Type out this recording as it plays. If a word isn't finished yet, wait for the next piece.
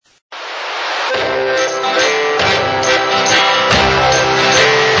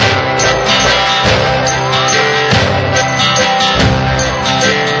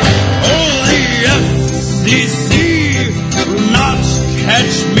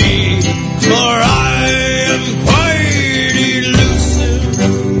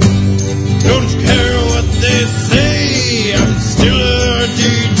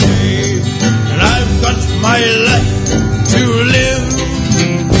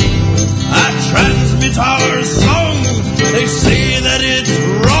our song. They say that it's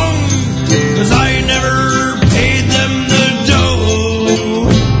wrong, 'cause I never paid them the dough.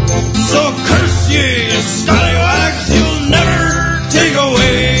 So curse ye, scallywags, you'll never take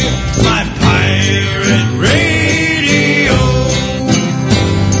away my pirate radio.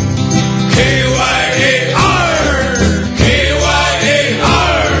 K-Y-A-R,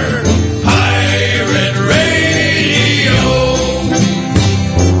 K-Y-A-R, pirate radio.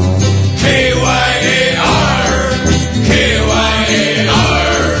 K-Y-A-R,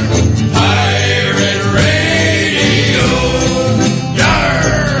 K-Y-A-R, pirate radio. Yar!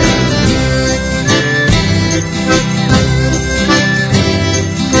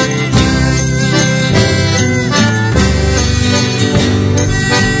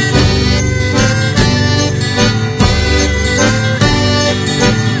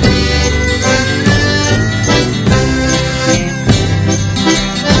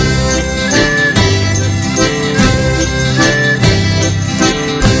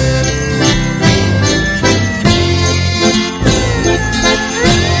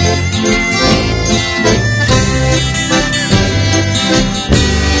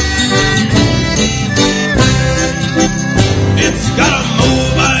 It's got a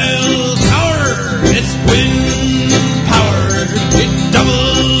mobile tower, it's wind powered, it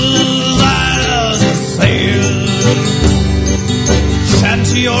doubles as a sail.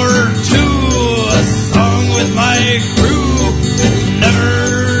 Shanty or two, a song with my crew, never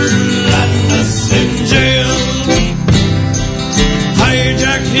land us in jail.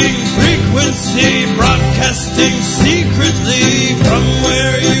 Hijacking frequency, broadcasting secretly from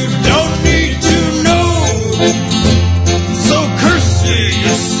where you don't need to know. So curse ye,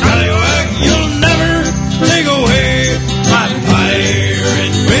 you scallywag, you'll never take away my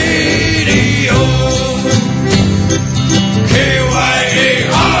pirate radio.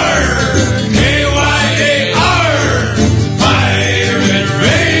 K-Y-A-R, K-Y-A-R, pirate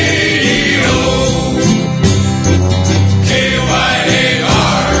radio.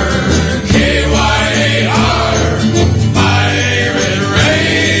 K-Y-A-R, K-Y-A-R, pirate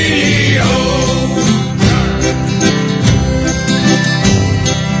radio.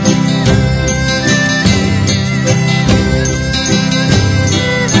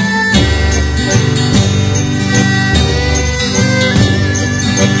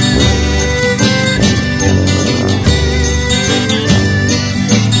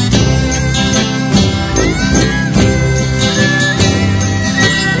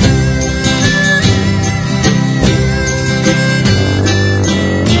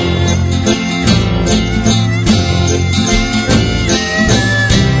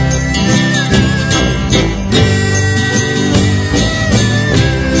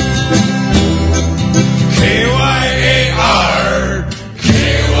 K-Y-A-R,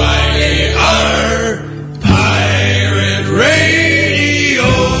 K-Y-A-R, pirate radio.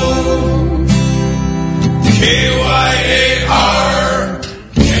 K-Y-A-R,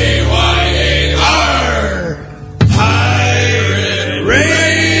 K-Y-A-R, pirate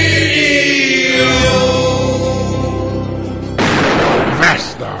radio.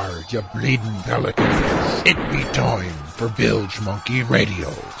 Vastar, you bleeding pelicans. It be time for Bilge Monkey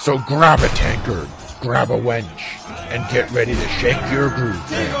Radio. So grab a tankard, grab a wench, and get ready to shake your groove.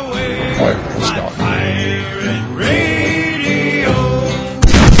 Take away Pirate my style. pirate radio.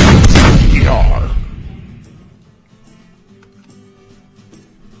 Yar.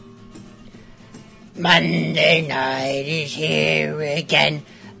 Monday night is here again.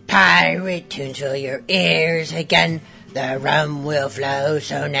 Pirate tunes fill your ears again. The rum will flow,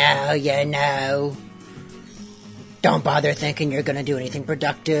 so now you know. Don't bother thinking you're gonna do anything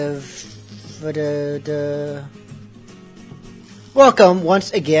productive. Welcome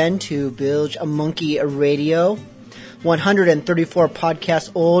once again to Bilge a Monkey Radio. 134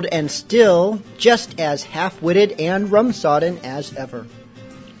 podcasts old and still just as half-witted and rum-sodden as ever.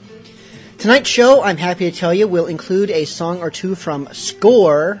 Tonight's show, I'm happy to tell you, will include a song or two from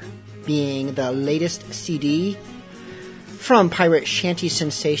Score, being the latest CD from pirate shanty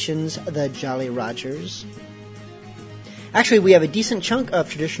sensations, the Jolly Rogers. Actually, we have a decent chunk of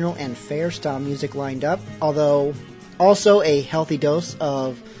traditional and fair-style music lined up, although also a healthy dose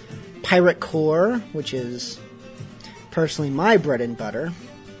of pirate core, which is personally my bread and butter.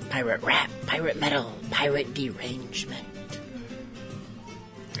 Pirate rap, pirate metal, pirate derangement.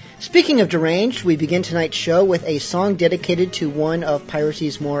 Speaking of deranged, we begin tonight's show with a song dedicated to one of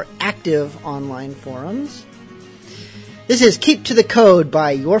piracy's more active online forums. This is Keep to the Code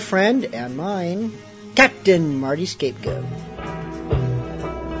by your friend and mine, Captain Marty Scapegoat.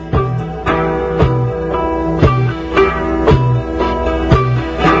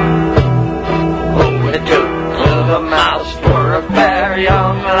 Oh, we're doing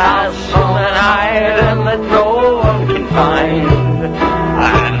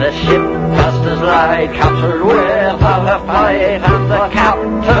I captured without a fight, and the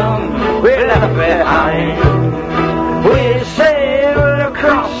captain we left behind. We sailed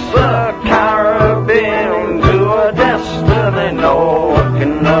across the Caribbean to a destiny no one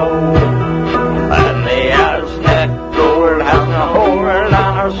can know. And the Aztec gold has no hold on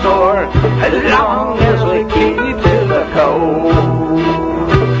our sword as long as we keep to the coast.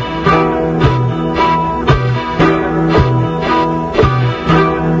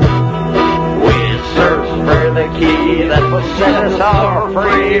 The key that would set us all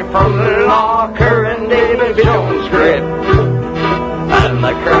free from the locker and David Jones' grip. And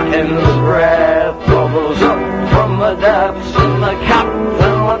the Kraken's breath bubbles up from the depths, and the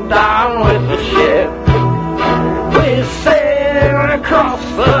captain went down with the ship. We sailed across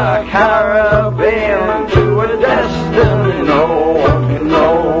the Caribbean to a destiny no one can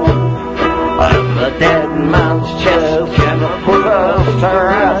know. And the dead man's chest cannot put us to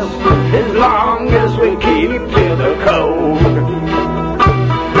rest as long as we keep to the code.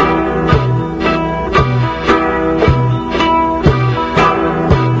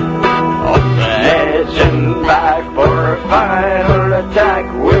 Up the edge and back for a final attack,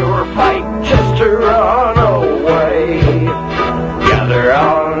 we were fighting just to run away. Gather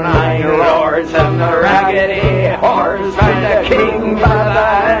all 9 lords and the raggedy horse, find a king by the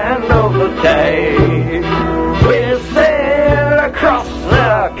end of the day. We sailed across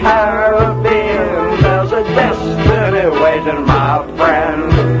the Caribbean, there's a destiny waiting, my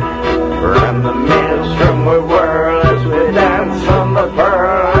friend. From the maelstrom we whirl as we dance on the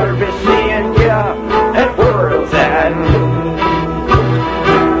pearl, I'll be seeing ya at world's end.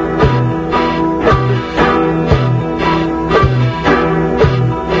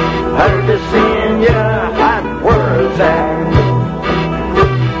 I'll be seeing ya at world's end.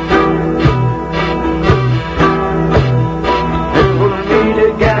 And we'll meet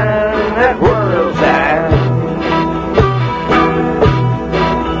again at world's end.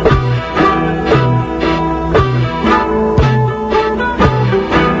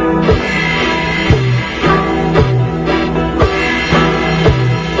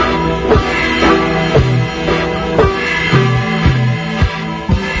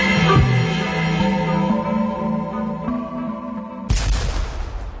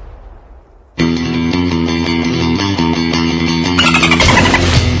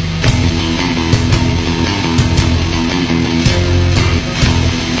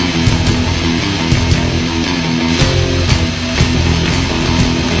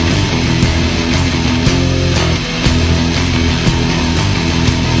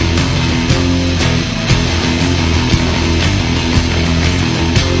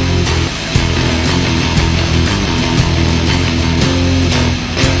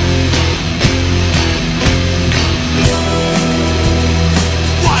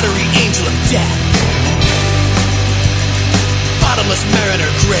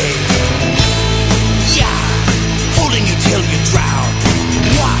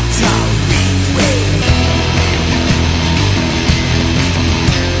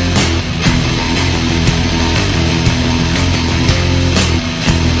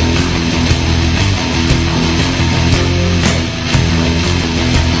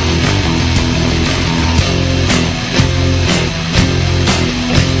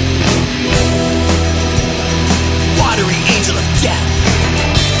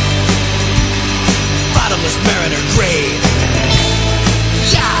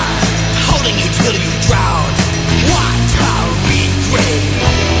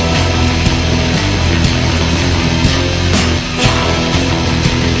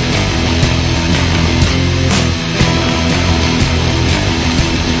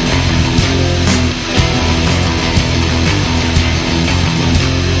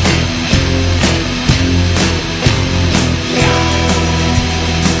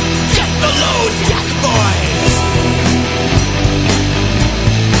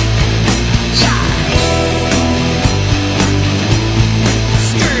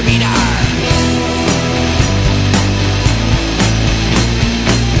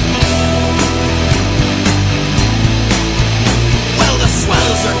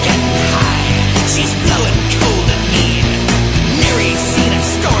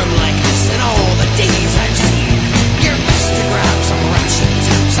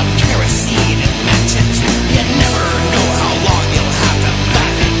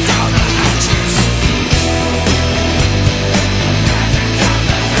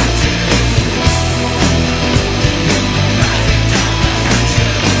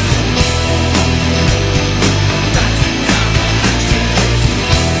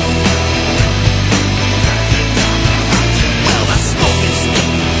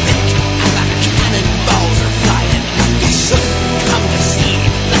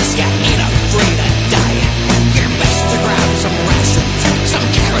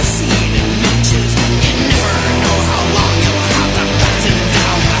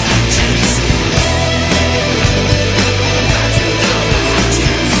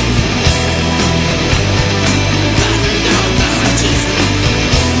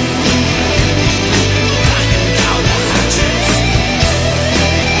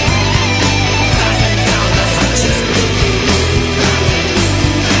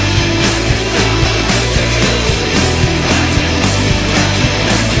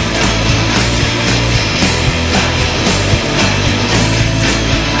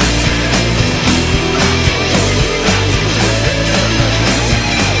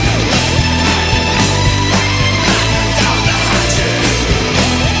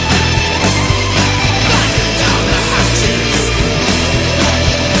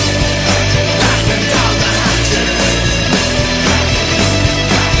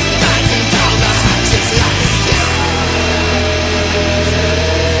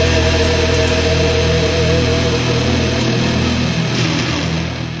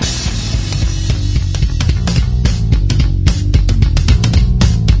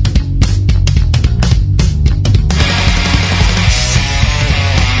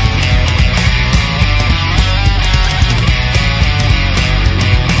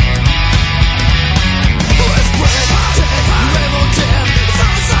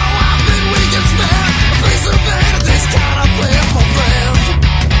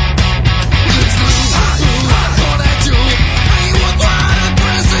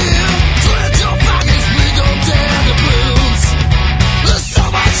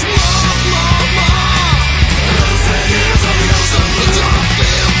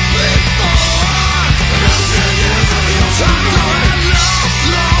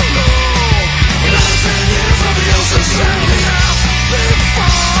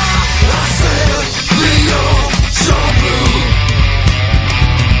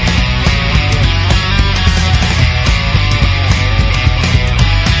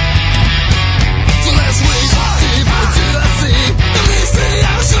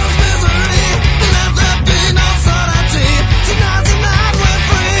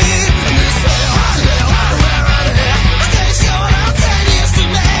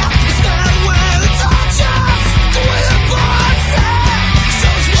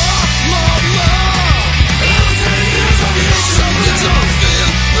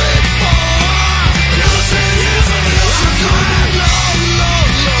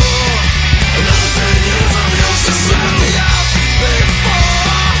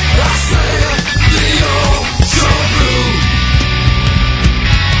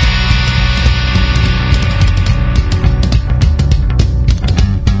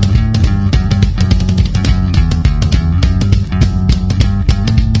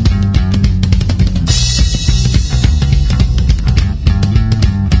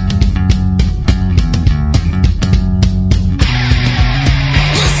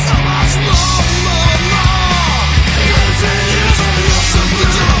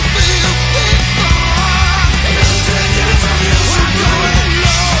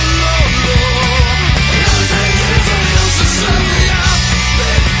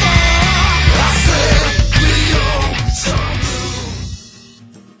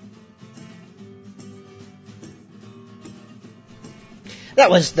 That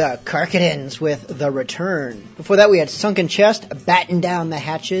was the Karkadins with The Return. Before that we had Sunken Chest, Batten Down the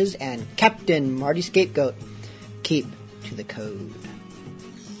Hatches, and Captain Marty Scapegoat, Keep to the Code.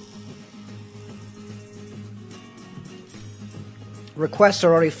 Requests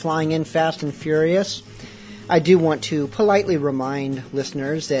are already flying in fast and furious. I do want to politely remind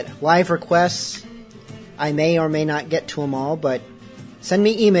listeners that live requests, I may or may not get to them all, but send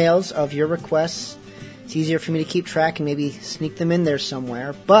me emails of your requests. It's easier for me to keep track and maybe sneak them in there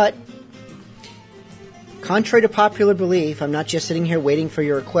somewhere. But, contrary to popular belief, I'm not just sitting here waiting for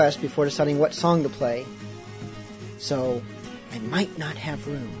your request before deciding what song to play. So, I might not have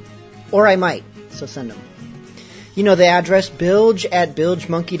room. Or I might, so send them. You know the address,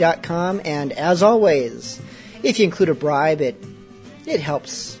 bilge@bilgemonkey.com, and as always, if you include a bribe, it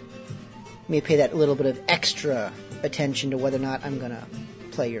helps me pay that little bit of extra attention to whether or not I'm going to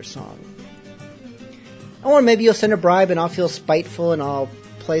play your song. Or maybe you'll send a bribe and I'll feel spiteful and I'll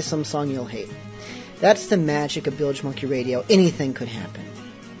play some song you'll hate. That's the magic of Bilge Monkey Radio. Anything could happen.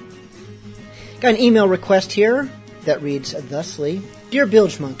 Got an email request here that reads thusly: Dear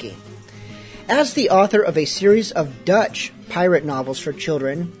Bilge Monkey, as the author of a series of Dutch pirate novels for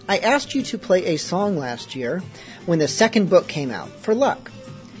children, I asked you to play a song last year when the second book came out, for luck.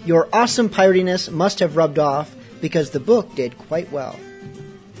 Your awesome piratiness must have rubbed off because the book did quite well.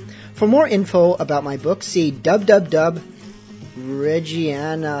 For more info about my book, see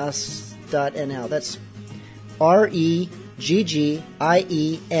www.reggianaus.nl. That's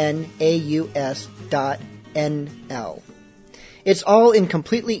REGGIENAUS.NL. It's all in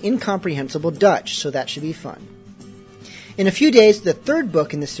completely incomprehensible Dutch, so that should be fun. In a few days, the third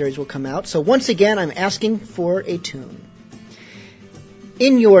book in the series will come out, so once again, I'm asking for a tune.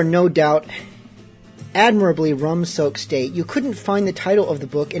 In your, no doubt, admirably rum-soaked state, you couldn't find the title of the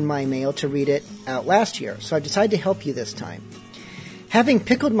book in my mail to read it out last year, so I've decided to help you this time. Having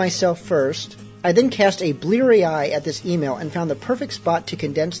pickled myself first, I then cast a bleary eye at this email and found the perfect spot to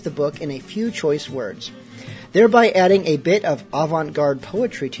condense the book in a few choice words, thereby adding a bit of avant-garde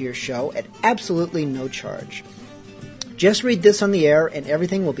poetry to your show at absolutely no charge. Just read this on the air and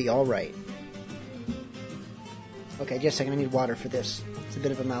everything will be all right. Okay, just a second, I need water for this. It's a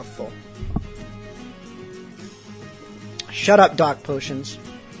bit of a mouthful. Shut up, Doc Potions.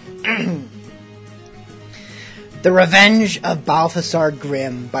 The Revenge of Balthasar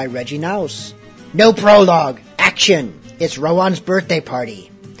Grimm by Reggie Naus. No prologue. Action. It's Rowan's birthday party.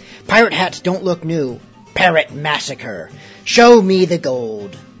 Pirate hats don't look new. Parrot massacre. Show me the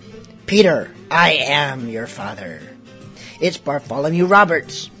gold. Peter, I am your father. It's Bartholomew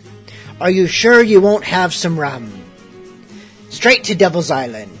Roberts. Are you sure you won't have some rum? Straight to Devil's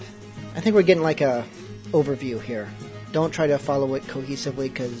Island. I think we're getting like a overview here. Don't try to follow it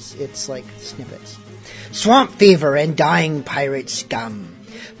cohesively because it's like snippets. Swamp fever and dying pirate scum.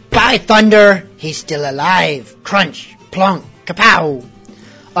 By thunder, he's still alive. Crunch, plonk, kapow.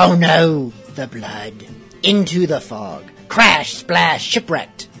 Oh no, the blood. Into the fog. Crash, splash,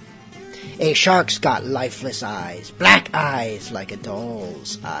 shipwrecked. A shark's got lifeless eyes. Black eyes like a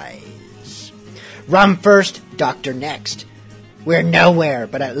doll's eyes. Rum first, doctor next. We're nowhere,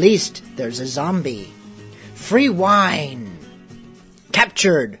 but at least there's a zombie. Free wine.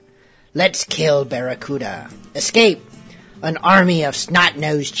 Captured. Let's kill Barracuda. Escape. An army of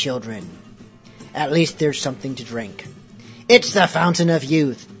snot-nosed children. At least there's something to drink. It's the fountain of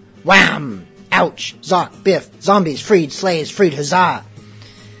youth. Wham! Ouch! Zock! Biff! Zombies! Freed! Slaves! Freed! Huzzah!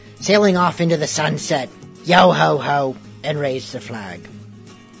 Sailing off into the sunset. Yo-ho-ho! And raise the flag.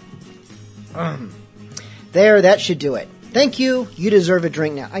 There, that should do it. Thank you. You deserve a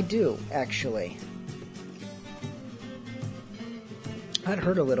drink now. I do, actually. That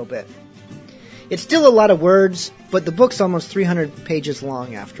hurt a little bit. It's still a lot of words, but the book's almost 300 pages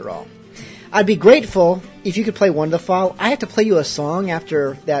long after all. I'd be grateful if you could play one of the following. I have to play you a song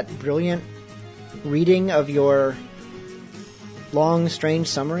after that brilliant reading of your long, strange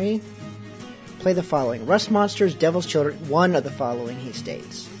summary. Play the following. Rust Monsters, Devil's Children, one of the following, he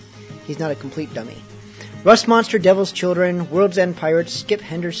states. He's not a complete dummy. Rust Monster, Devil's Children, World's End Pirates, Skip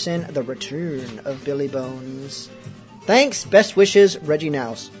Henderson, The Return of Billy Bones. Thanks, best wishes, Reggie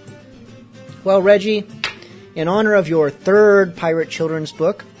Naus. Well, Reggie, in honor of your third pirate children's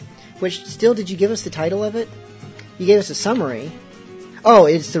book, which still, did you give us the title of it? You gave us a summary. Oh,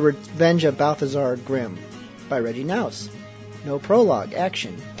 it's The Revenge of Balthasar Grimm by Reggie Naus. No prologue,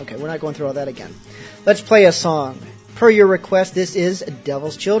 action. Okay, we're not going through all that again. Let's play a song. Per your request, this is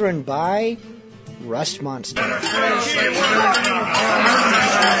Devil's Children by Rust Monster. That's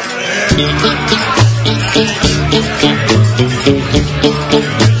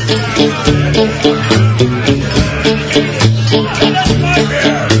my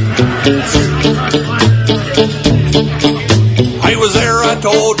to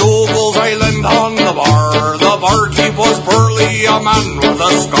O'Dougal's Island on the bar. The barkeep was burly, a man with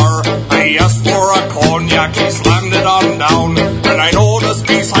a scar. I asked for a cognac, he slammed it on down. And I noticed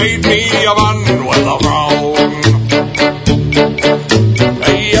beside me a man with a frown.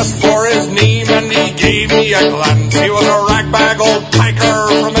 I asked for his name and he gave me a glance. He was a ragbag old piker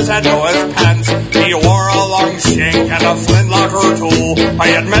from his head to his pants. He wore a long shank and a flintlock or two. I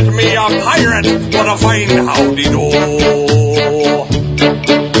had met me a pirate, what a fine howdy-do.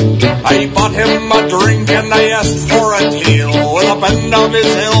 I bought him a drink and I asked for a tale. With a bend of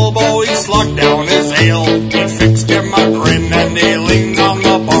his elbow he slugged down his ale. He fixed him a grin and he leaned on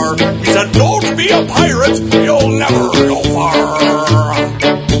the bar. He said, don't be a pirate, you'll never go far.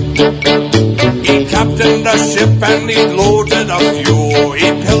 He captained a ship and he loaded a few.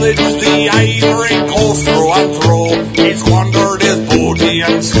 He pillaged the Ivory Coast through and through. He squandered his booty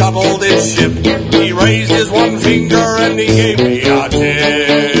and scuttled his ship. He raised his one finger and he gave me a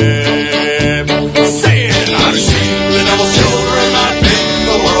tip, saying, I've seen the devil's children, I've been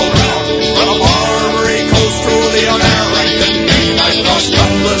the world round. From the Barbary Coast to the American main, I've crossed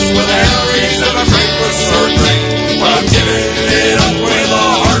cutlass with Aries and a drink with Sir Drink. But I'm giving it up with a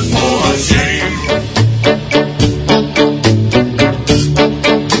heart full of shame.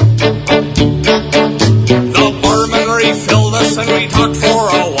 The barman refilled us and we talked for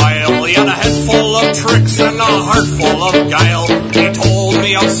a while. He had a head full of tricks and a heart full of guile. He told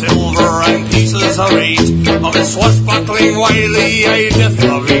me of silver and pieces of eight, of his swashbuckling wily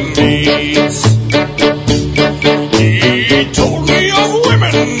death-loving mates. He told me of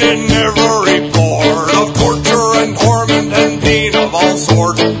women in every port, of torture and torment and pain of all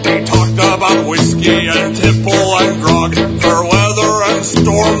sorts. He talked about whiskey and tipple and grog, fair weather and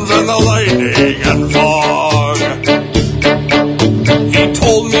storms and the lightning and fog. He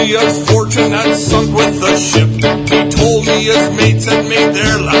told me his fortune had sunk with the ship. He told me his mates had made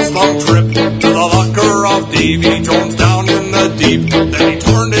their last long trip to the locker of Davy Jones down in the deep. Then he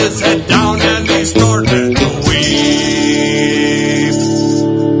turned his head down and he started to weep.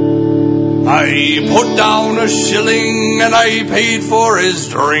 I put down a shilling and I paid for his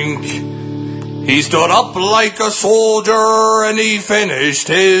drink. He stood up like a soldier and he finished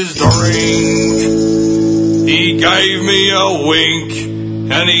his drink. He gave me a wink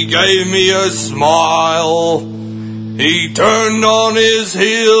and he gave me a smile. He turned on his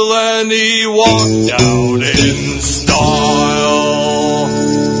heel and he walked out in style,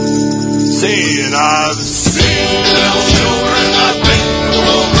 saying, I've seen the devil's children, I've been the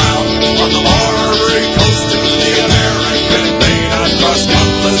world round. From the Barbary Coast to the American main, I've crossed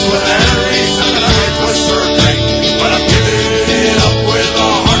cutlass with Aries and a drink with Sir Drink. But I'm giving it up with a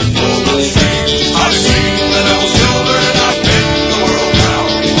heart full of shame. I've seen the devil's children, I've been the world round.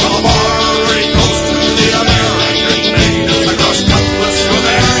 From the Barbary Coast to the American main, I crossed cutlass with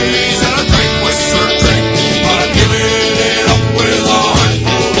Aries and a drink with Sir Drink. But I'm giving it up with a heart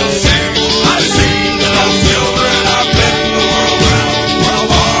full of shame. I've seen the devil's children, I've been the world round. From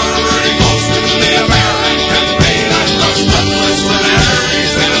the Barbary Coast to the American main, I crossed cutlass with Aries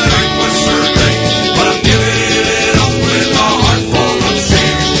and a drink with Sir Drink. But I'm giving it up with a heart full of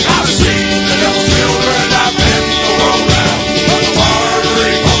shame. I've seen the devil's children, I've been the world round. From the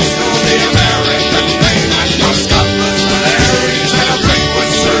Barbary Coast to the American main, I crossed cutlass with Aries and a drink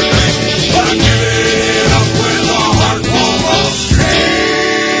with Sir Drink. But I'm giving it up with a heart full of shame.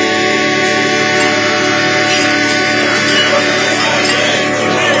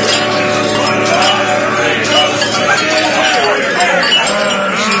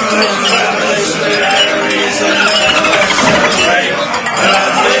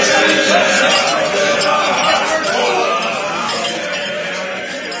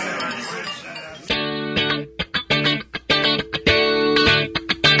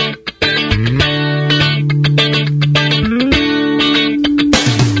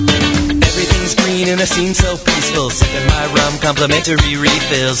 Everything's green and I seem so peaceful. Sipping my rum, complimentary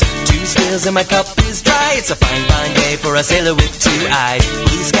refills. 2 spills and my cup is dry. It's a fine, fine day for a sailor with 2 eyes.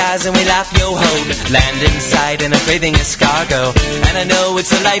 Blue skies and we laugh yo-ho. Land in sight and I'm craving escargot. And I know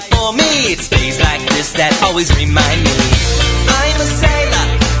it's a life for me. It's days like this that always remind me I'm a sailor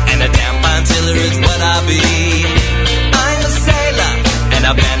and a damn fine sailor is what I'll be. I'm a sailor and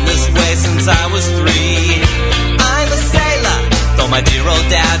I've been this way since I was 3. I'm a sailor, though my dear old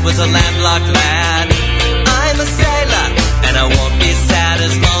dad was a landlocked lad. I'm a sailor, and I won't be sad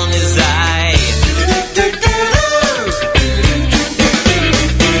as long as I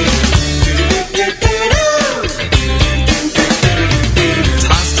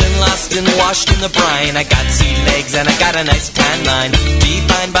tossed and lost in water washed in the brine. I got sea legs and I got a nice tan line,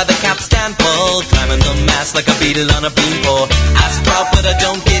 defined by the capstan pull, climbing the mast like a beetle on a beanpole. I sprout but I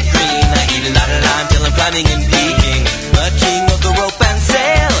don't get green. I eat a lot of lime till I'm climbing and peaking. The king of the rope and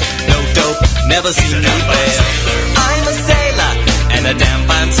sail, no dope, never seen me fail. I'm a sailor, and a damn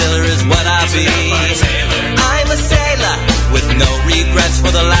fine sailor is what I be. I'm a sailor, with no regrets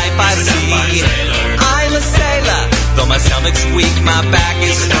for the life I see. I'm a sailor, though my stomach's weak, my back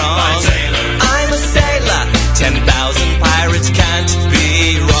is strong. I'm a sailor, 10,000 pirates can't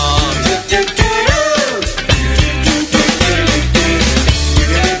be wrong.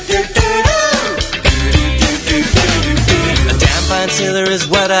 A damn fine sailor is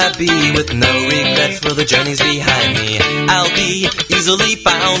what I be, with no regrets for the journeys behind me. I'll be easily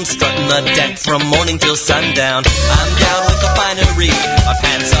found, strutting the deck from morning till sundown. I'm down with the finery, my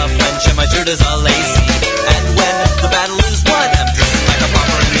pants are French and my shirt is all lacy. And when the battle is won, I'm dressed like a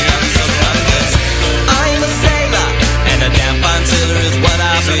bomber in the arms of London. I'm a sailor, and a damn fine sailor is what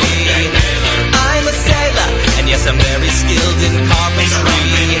I be. I'm a sailor, and yes, I'm very skilled in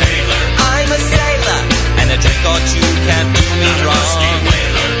carpentry. I'm a sailor, and a drink or two can't do me wrong.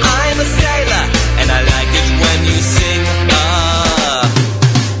 I'm a sailor, and I like it when you sing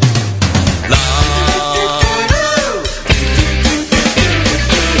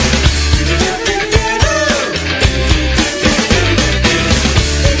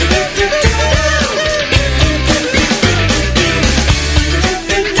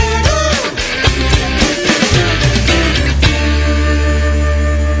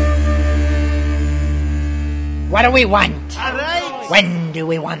What do we want? When do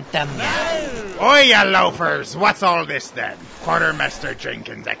we want them? Oi, you loafers, what's all this then? Quartermaster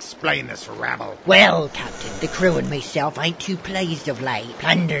Jenkins, explain this rabble. Well, Captain, the crew and myself ain't too pleased of late.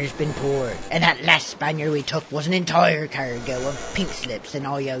 Plunder's been poured, and that last Spaniard we took was an entire cargo of pink slips and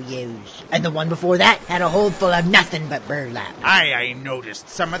IOUs. And the one before that had a hold full of nothing but burlap. I noticed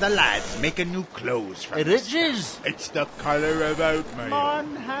some of the lads making new clothes from Riches. It's the colour about me.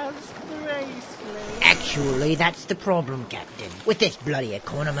 Man has bracelet. Actually, that's the problem, Captain. With this bloody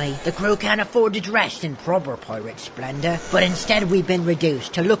economy, the crew can't afford to dress in proper pirate splendor, but instead we've been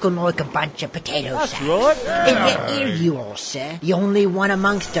reduced to looking like a bunch of potato sacks. That's right. And here you are, sir. The only one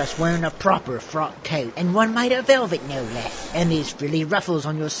amongst us wearing a proper frock coat, and one made of velvet, no less. And these frilly ruffles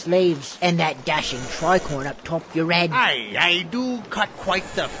on your sleeves, and that dashing tricorn up top your head. I do cut quite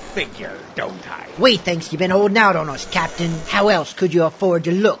the figure, don't I? We thinks you've been holding out on us, Captain. How else could you afford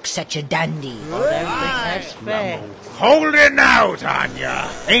to look such a dandy? That's fair. Holding out on ya.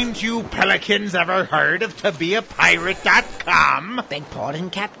 Ain't you pelicans ever heard of ToBeAPirate.com? Beg pardon,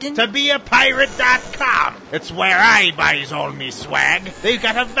 Captain? ToBeAPirate.com. It's where I buys all me swag. They've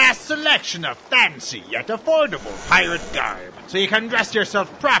got a vast selection of fancy yet affordable pirate garb, so you can dress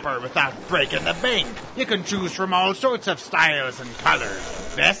yourself proper without breaking the bank. You can choose from all sorts of styles and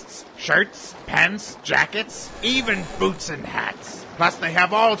colors. Vests, shirts, pants, jackets, even boots and hats. Plus, they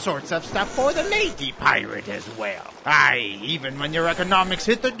have all sorts of stuff for the lady pirate as well. Aye, even when your economics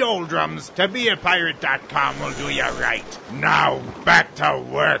hit the doldrums, ToBeAPirate.com will do you right. Now, back to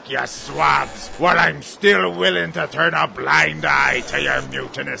work, you swabs, while I'm still willing to turn a blind eye to your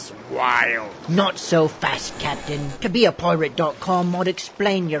mutinous wiles. Not so fast, Captain. ToBeAPirate.com might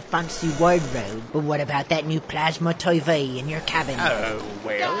explain your fancy wardrobe, but what about that new plasma TV in your cabin? Oh,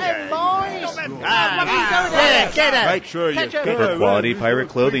 well, Make sure you For quality pirate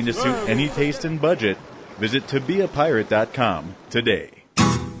clothing to suit any taste and budget, visit ToBeAPirate.com today.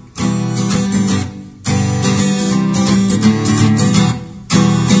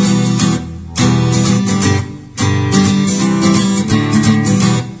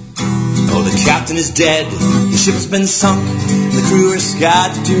 Oh, the captain is dead, the ship's been sunk, the crew are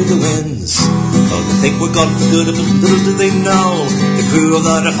scattered to the winds. Oh, they think we're gone for good, but little do they know, the crew of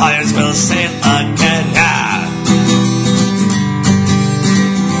the Defiance will sail again. Ah.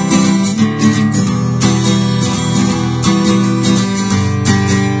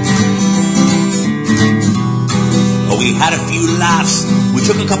 Oh, we had a few laughs, we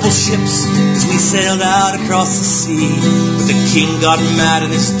took a couple ships as we sailed out across the sea. But the king got mad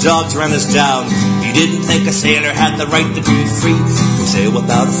and his dogs ran us down. He didn't think a sailor had the right to be free. We sail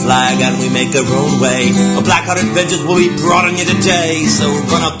without a flag and we make our own way. A black-hearted vengeance will be brought on you today. So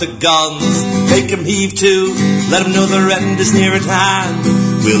run up the guns, make them heave to, let them know their end is near at hand.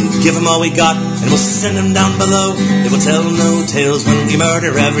 We'll give them all we got and we'll send them down below. They will tell no tales when we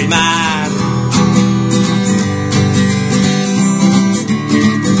murder every man.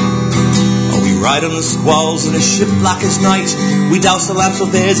 Ride on the squalls in a ship black as night. We douse the lamps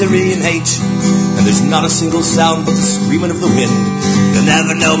with misery and hate. And there's not a single sound but the screaming of the wind You'll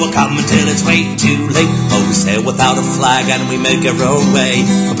never know we'll come until it's way too late. Oh, we sail without a flag and we make our own way.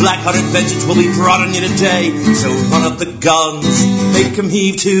 A black-hearted vengeance will be brought on you today. So run up the guns, make 'em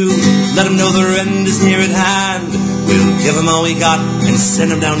heave to. Let 'em know their end is near at hand. We'll give 'em all we got and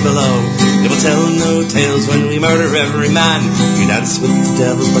send 'em down below. They will tell no tales when we murder every man. We dance with the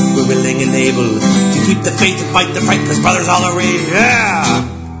devil, but we're willing and able to keep the faith and fight the fight, 'cause brothers all are we.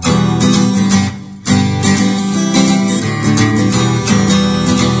 Yeah!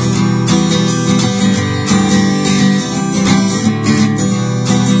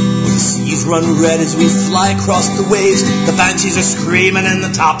 Run red as we fly across the waves. The banshees are screaming in the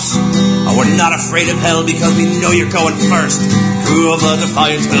tops. Oh, we're not afraid of hell because we know you're going first. Crew of the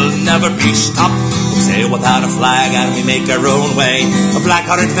Defiance will never be stopped. We sail without a flag and we make our own way. A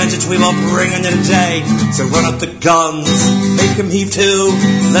black-hearted vengeance we will bring on you today. So run up the guns, make 'em heave to.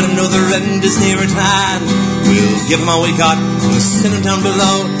 Let 'em know their end is near at hand. We'll give 'em all we got and we'll send 'em down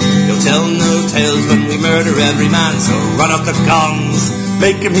below. You'll tell no tales when we murder every man. So run up the guns,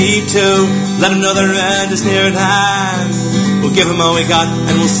 make 'em heave to. Let 'em know their end is near at hand. We'll give 'em all we got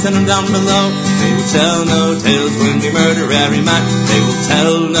and we'll send 'em down below. They will tell no tales when we murder every man. They will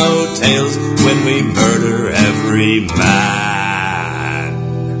tell no tales when we murder every man.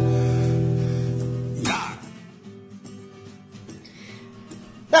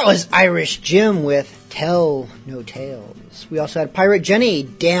 That was Irish Jim with Tell No Tales. We also had Pirate Jenny,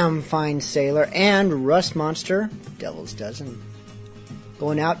 Damn Fine Sailor, and Rust Monster, Devil's Dozen.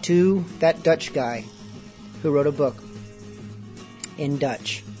 Going out to that Dutch guy who wrote a book in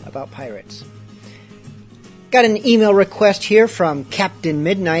Dutch about pirates. Got an email request here from Captain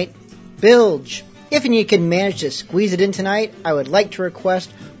Midnight. Bilge, if you can manage to squeeze it in tonight, I would like to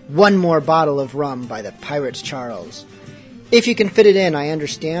request one more bottle of rum by the Pirates Charles. If you can fit it in, I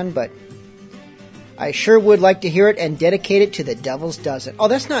understand, but I sure would like to hear it and dedicate it to the Devil's Dozen. Oh,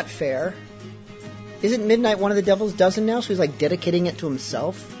 that's not fair. Isn't Midnight one of the Devil's Dozen now? So he's like dedicating it to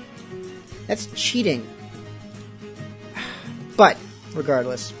himself? That's cheating. But,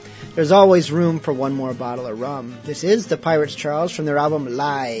 regardless, there's always room for one more bottle of rum. This is the Pirates Charles from their album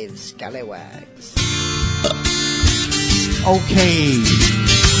Live Scallywags. Okay.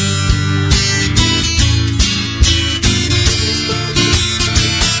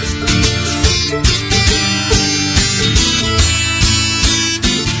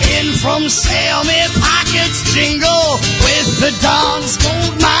 From sail, me pockets jingle with the Don's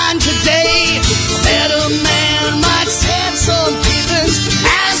gold mine today. That a man might set some keepings.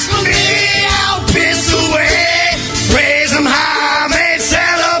 As for me, I'll piss away. Raise 'em high, may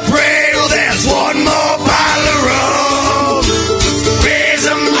celebrate. Oh, there's one more bottle of rum. Raise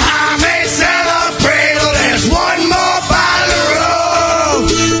 'em high, may celebrate. Oh, there's one more bottle of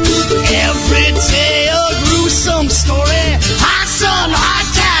rum. Every day a gruesome story. Hot sun, hot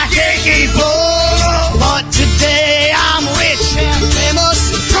but today I'm rich and famous,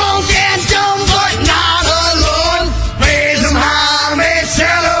 drunk and dumb, but not alone. Raise 'em high, may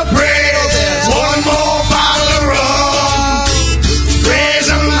celebrate. Oh, there's one more bottle of rum. Raise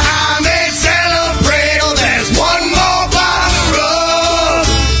 'em high, may celebrate. Oh, there's one more bottle of rum.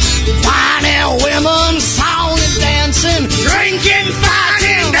 Wine and women, song and dancing, drinking,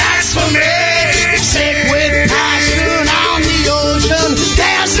 fighting, that's for me. Sick with passion on the ocean,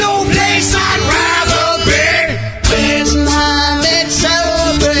 there's no place I'd rather be. Raise 'em high, let's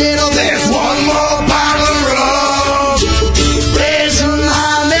celebrate. Oh, there's one more bottle of rum. Raise 'em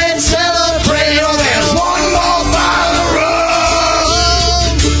high, let's celebrate. Oh, there's one more bottle of rum.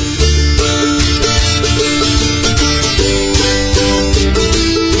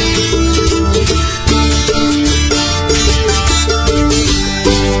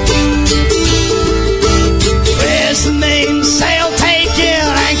 Raise the mainsail, taking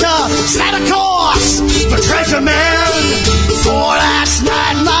anchor, set a course for Treasure Man. For last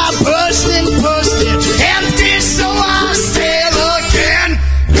night my purse busted empty, so I'll sail again.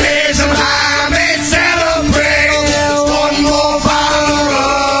 Raise 'em high, may celebrate. Oh, there's one more bottle of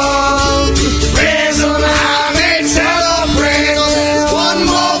rum. Raise 'em high, may celebrate. Oh, there's one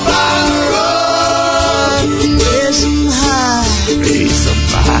more bottle of rum. Raise 'em high, raise 'em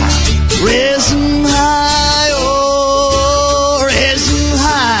high, raise 'em high. Oh, raise 'em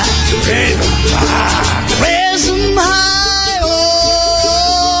high, raise 'em high. Raise 'em high,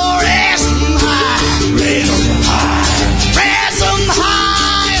 oh, raise 'em high, raise 'em high, raise 'em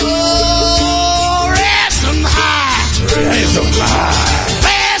high, oh, raise 'em high, raise 'em high,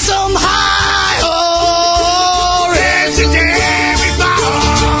 raise 'em high, oh, raise the day we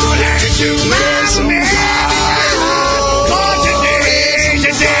fall into raise 'em high, for today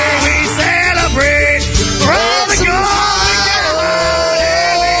we celebrate. Raise 'em high,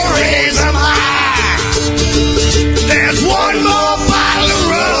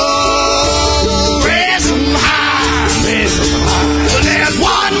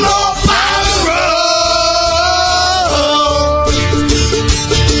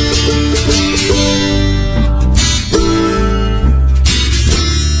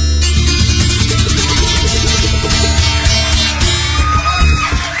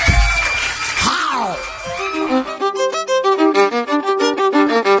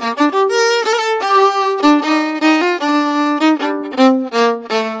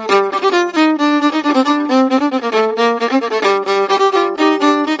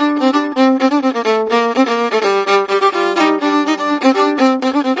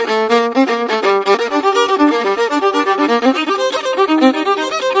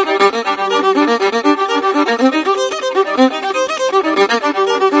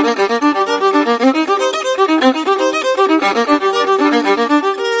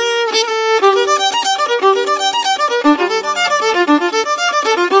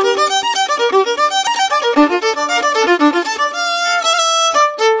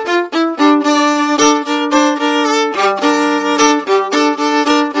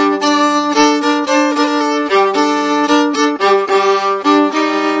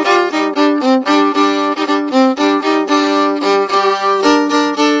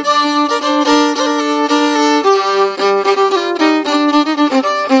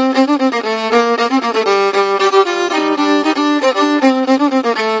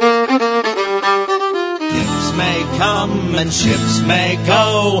 and ships may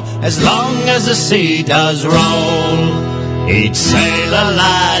go, as long as the sea does roll. Each sailor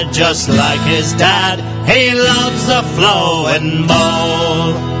lad, just like his dad, he loves the flowing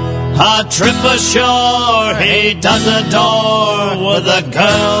bowl. A trip ashore he does adore, with a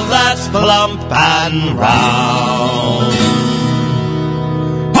girl that's plump and round.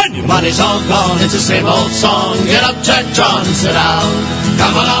 When your money's all gone, it's the same old song. Get up, Jack John, sit down.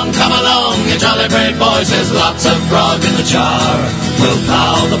 Come along, you jolly brave boys, there's lots of grog in the jar. We'll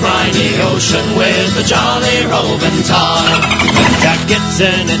plow the briny ocean with the jolly roving tar. When Jack gets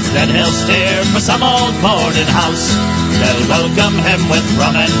in, it's then he'll steer for some old boarding house. They'll welcome him with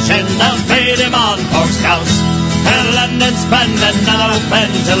rum and gin, they'll feed him on pork scouse. He'll lend and spend and never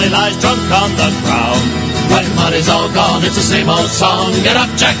bend till he lies drunk on the ground. When money's all gone, it's the same old song. Get up,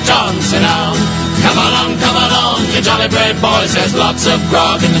 Jack John, sit down. Come along, you jolly brave boys, there's lots of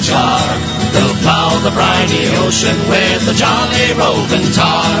grog in the jar. We'll plow the briny ocean with the jolly roving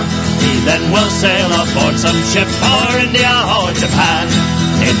tar. He then will sail aboard some ship for India or Japan.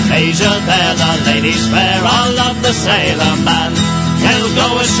 In Asia there the ladies fair, all love the sailor man. He'll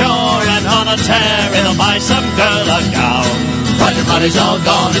go ashore and on a tear he'll buy some girl a gown. When your money's all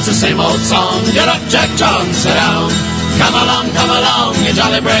gone, it's the same old song. Get up, Jack John, sit down. Come along, you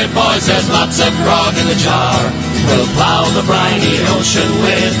jolly brave boys, there's lots of grog in the jar. We'll plow the briny ocean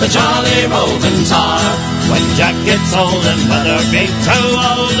with the jolly roving tar. When Jack gets old and weather beat too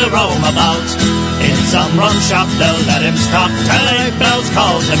old to roam about, in some rum shop they'll let him stop till 8 bells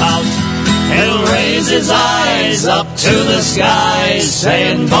calls him out. He'll raise his eyes up to the skies,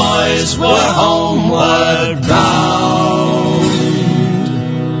 saying, boys, we're homeward bound.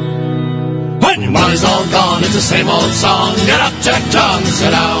 When your money's all gone, it's the same old song. Get up, Jack John,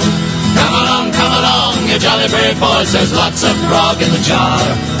 sit down. Come along, you jolly brave boys, there's lots of grog in the jar.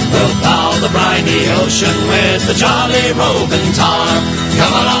 We'll plow the briny ocean with the jolly roving tar.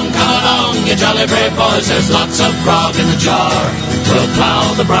 Come along, you jolly brave boys, there's lots of grog in the jar. We'll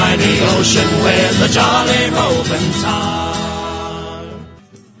plow the briny ocean with the jolly roving tar.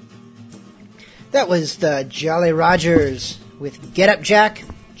 That was the Jolly Rogers with Get Up, Jack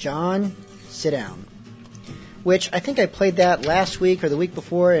John, Sit Down, which I think I played that last week or the week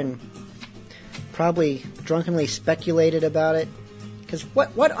before and probably drunkenly speculated about it, because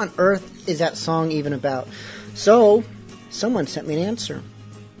what on earth is that song even about? So someone sent me an answer.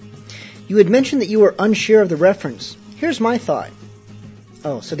 You had mentioned that you were unsure of the reference. Here's my thought.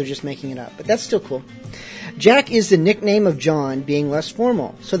 Oh, so they're just making it up, but that's still cool. Jack is the nickname of John, being less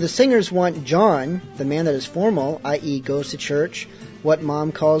formal. So the singers want John, the man that is formal, i.e. goes to church, what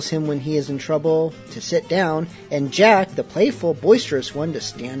mom calls him when he is in trouble, to sit down, and Jack, the playful, boisterous one, to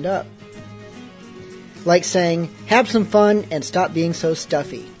stand up. Like saying, have some fun and stop being so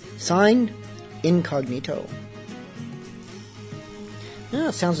stuffy. Signed, Incognito.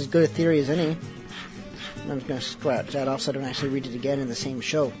 Yeah, sounds as good a theory as any. I'm just going to scratch that off so I don't actually read it again in the same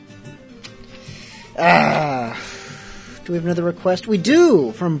show. Do we have another request? We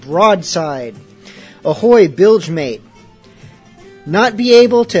do! From Broadside. Ahoy, Bilgemate. Not be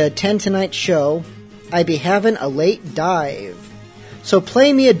able to attend tonight's show. I be having a late dive. So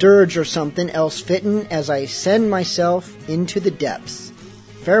play me a dirge or something else fittin' as I send myself into the depths.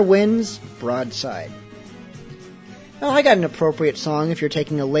 Fair winds, Broadside. Well, I got an appropriate song if you're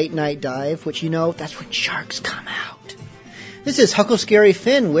taking a late night dive, which, you know, that's when sharks come out. This is Huckle-Scary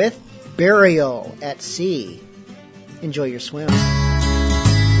Finn with Burial at Sea. Enjoy your swim.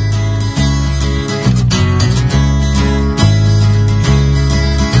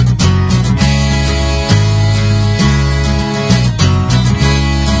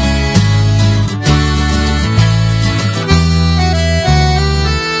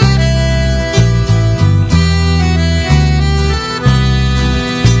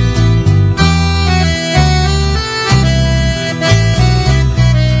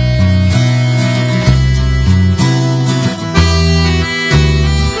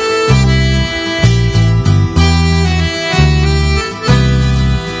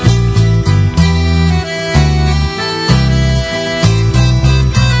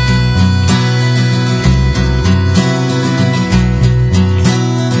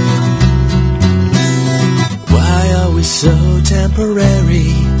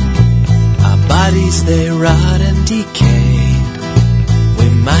 Temporary, our bodies they rot and decay. We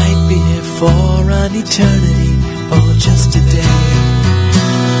might be here for an eternity or just a day.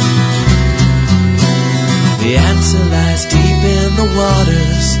 The answer lies deep in the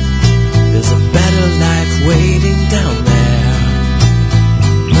waters. There's a better life waiting down there.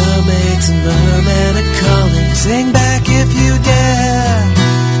 Mermaids and mermen are calling, sing back if you dare.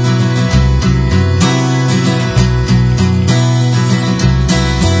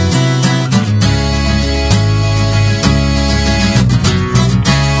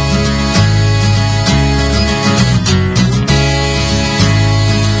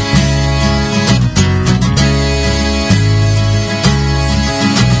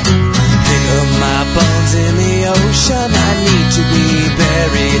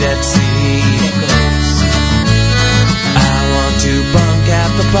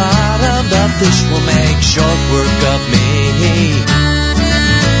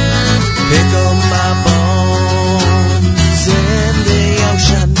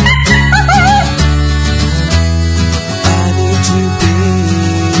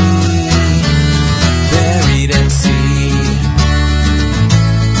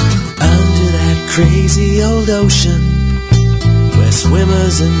 ocean, where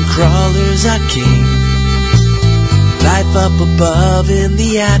swimmers and crawlers are king. Life up above in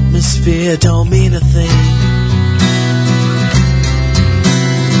the atmosphere don't mean a thing.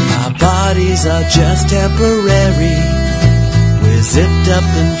 Our bodies are just temporary. We're zipped up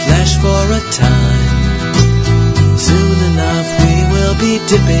in flesh for a time. Soon enough we will be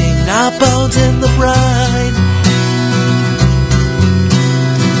dipping our bones in the brine.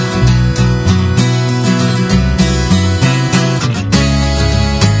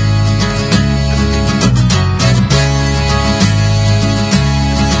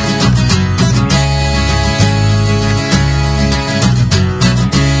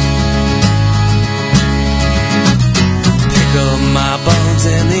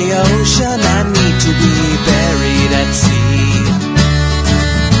 In the ocean, I need to be buried at sea.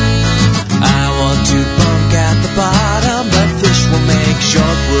 I want to bunk at the bottom, the fish will make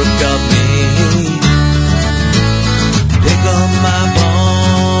short work of me. Pick up my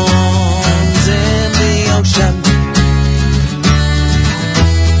bones in the ocean.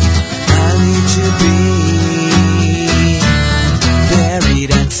 I need to be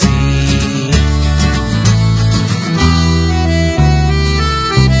buried at sea.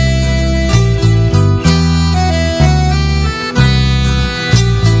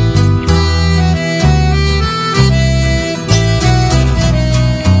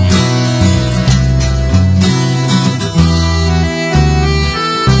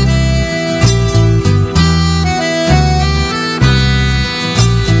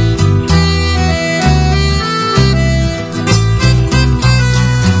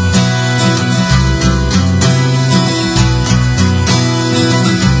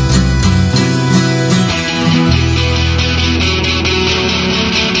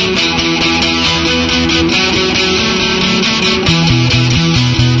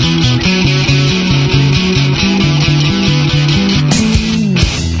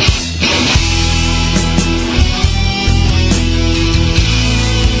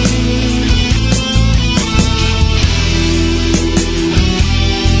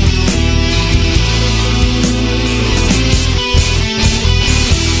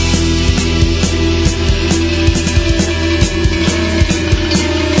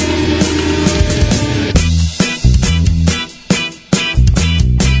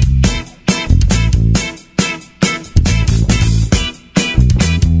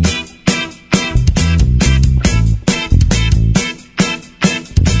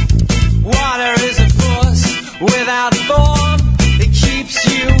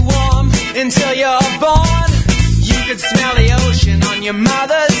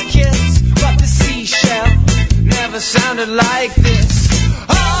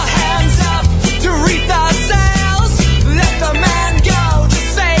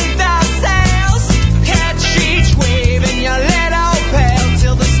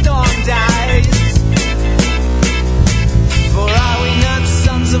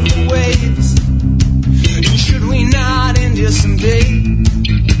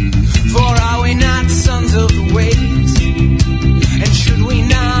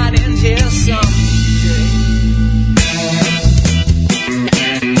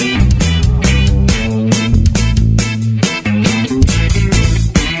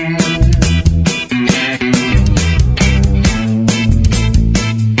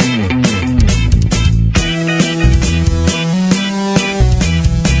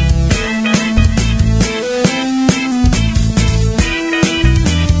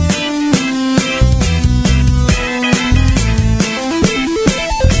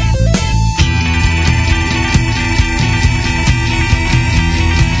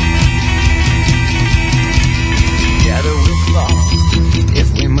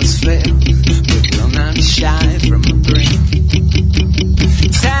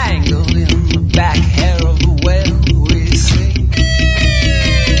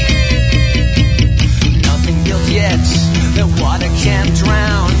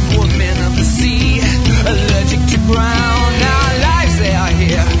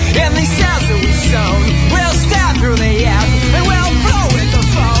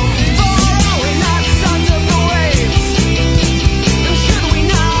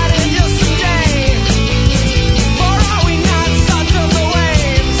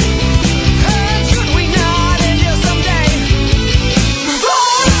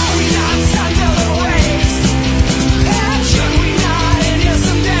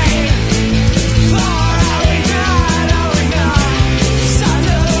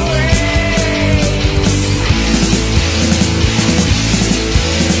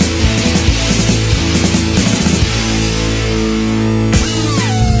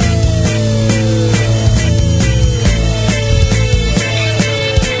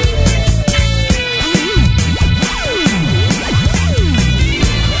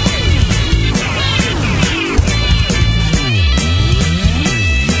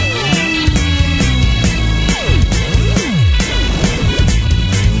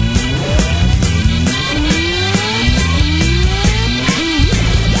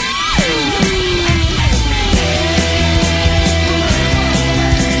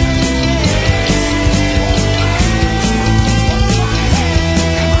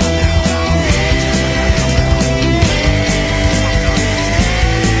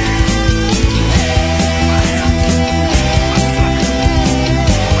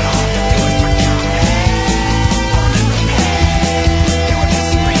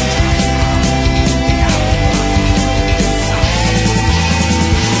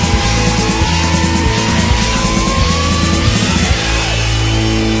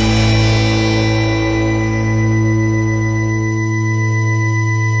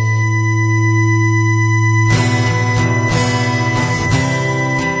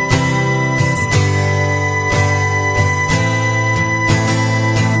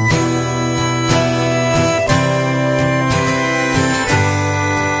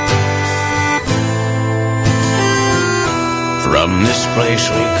 From this place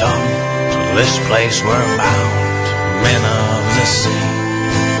we come, to this place we're bound, men of the sea.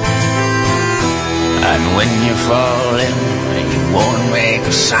 And when you fall in, you won't make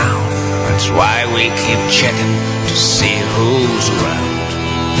a sound. That's why we keep checking to see who's around.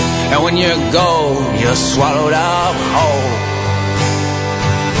 And when you go, you're swallowed up whole.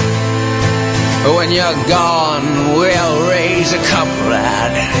 But when you're gone, we'll raise a cup,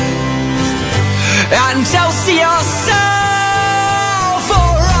 lad, and toast to yourself. For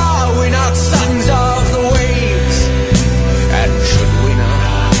are we not sons of the waves? And should we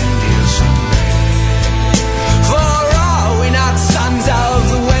not end here someday? For are we not sons of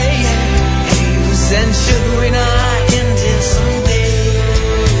the waves? And should we not end here someday?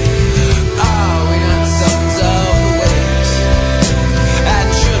 Are we not sons of the waves? And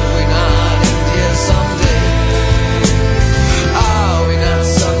should we not end here someday? Are we not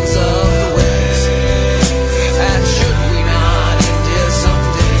sons of the waves? And should we not end here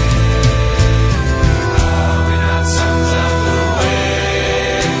someday? Are we not sons of the waves?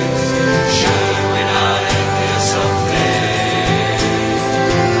 Should we not end here someday?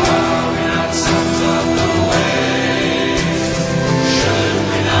 Are we not sons of the waves? Should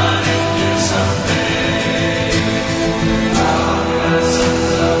we not end here someday? Are we not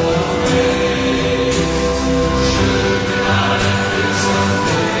sons of the waves? Should we not end here someday? Are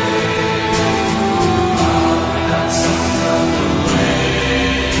we not sons of the waves?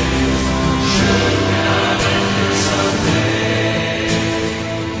 Should we not end here someday?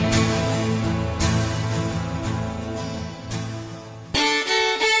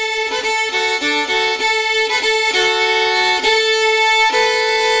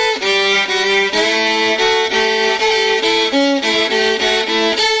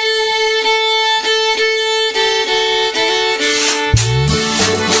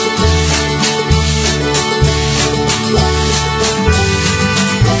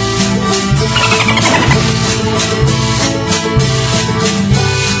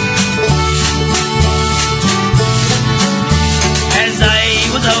 As I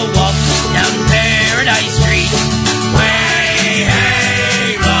was a walk down Paradise Street, way,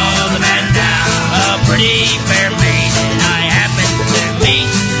 hey, blow the man down. A pretty fair maiden I happened to meet.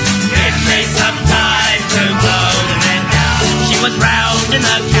 Give me some time to blow the man down. She was round in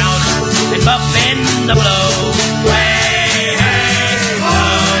the counter and buff in the blow. Way, hey,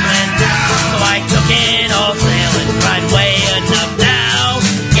 blow the man down. So I took it all sailing, right way enough now.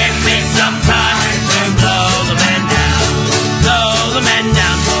 Give me some time to blow the man down. Blow the man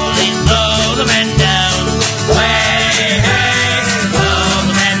down, police, blow the man down. Way, hey, blow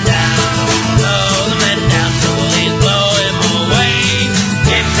the man down. Blow the man down, police, blow him away.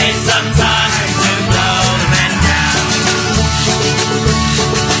 Give me some time to blow the man down.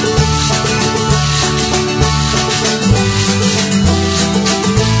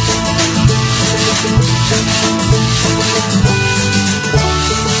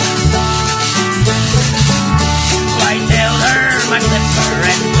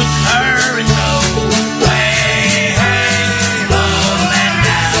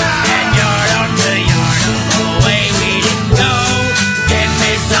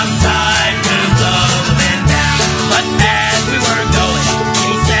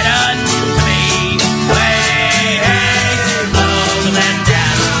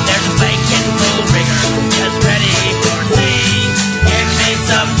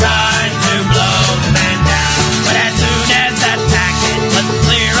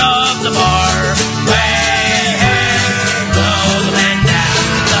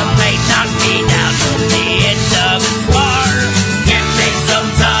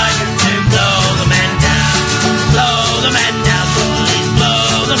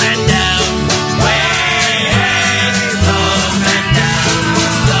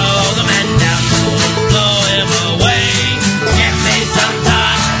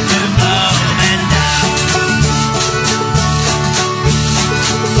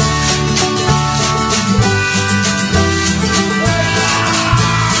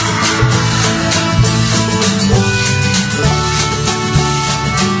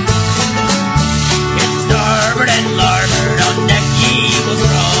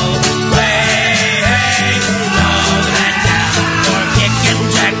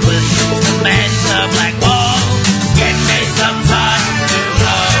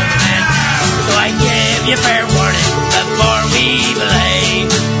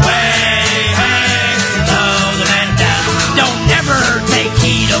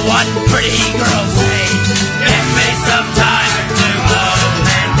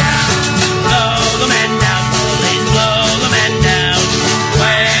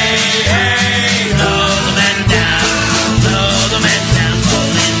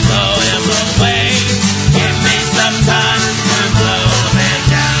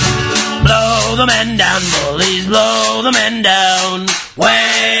 Way,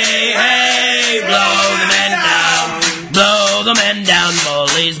 hey, blow the men down. Blow the men down,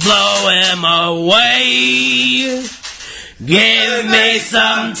 bullies, blow him away. Give me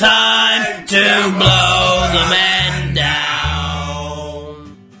some time to blow the men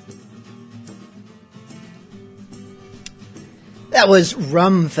down. That was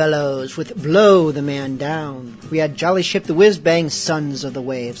Rum Fellows with Blow the Man Down. We had Jolly Ship the Whiz Bang, Sons of the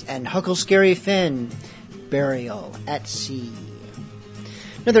Waves, and Huckle Scary Finn, Burial at Sea.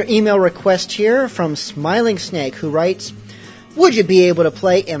 Another email request here from Smiling Snake, who writes, would you be able to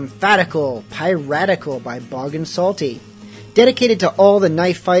play Emphatical, Piratical by Bog and Salty? Dedicated to all the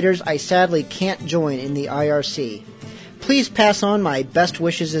knife fighters I sadly can't join in the IRC. Please pass on my best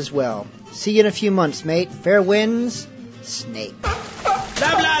wishes as well. See you in a few months, mate. Fair winds, Snake.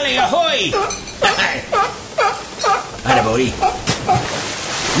 Lablally ahoy! Attaboy.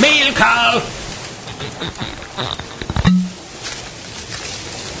 Mail call!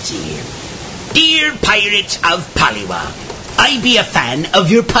 Dear Pirates of Poliwa, I be a fan of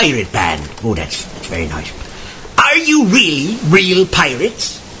your pirate band. Oh, that's very nice. Are you really real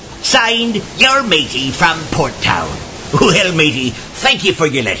pirates? Signed, your matey from Port Town. Well, matey, thank you for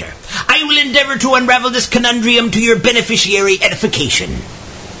your letter. I will endeavour to unravel this conundrum to your beneficiary edification.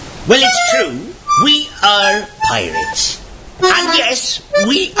 Well, it's true. We are pirates. And yes,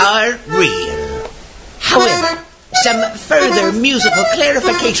 we are real. However, some further musical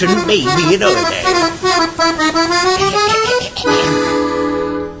clarification may be in order.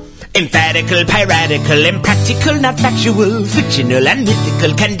 Emphatical, piratical, impractical, not factual, fictional and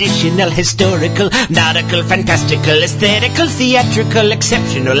mythical, conditional, historical, nautical, fantastical, aesthetical, theatrical,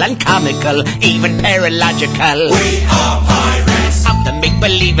 exceptional and comical, even paralogical. We are pirates of the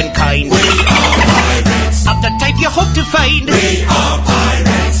make-believing kind. We are pirates of the type you hope to find. We are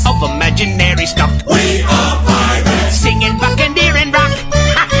pirates of imaginary stock. We are pirates singing buccaneer and rock.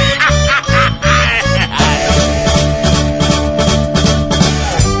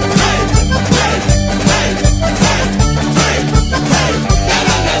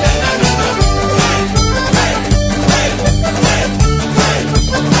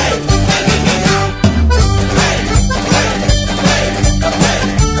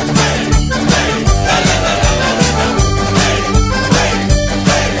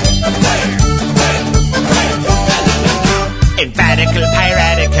 Emphatical,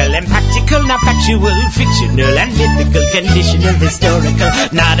 piratical, impractical, not factual, fictional and mythical, conditional, historical,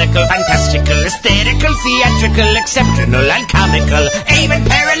 nautical, fantastical, aesthetical, theatrical, exceptional and comical, even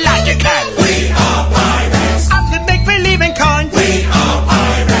paralogical. We are pirates of the make-believing kind. We are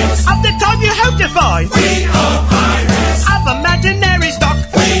pirates of the type you hope to find. We are pirates of imaginary stock.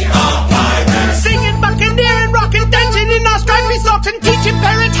 We are pirates singing buccaneer and rockin', dancing in our striped socks and teaching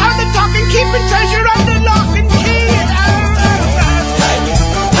parents how to talk and keeping treasure under lock and key.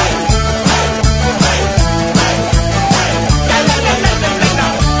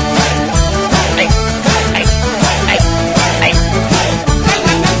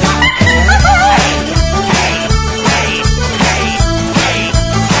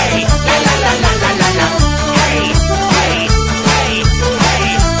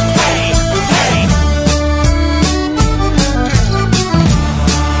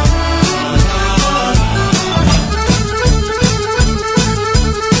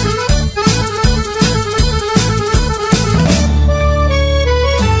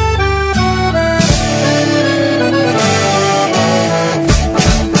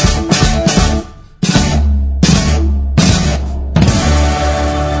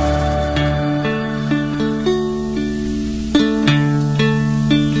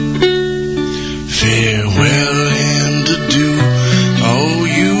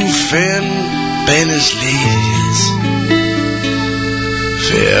 Spanish ladies,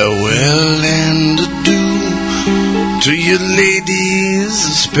 farewell and adieu to you ladies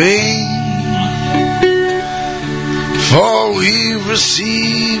of Spain, for we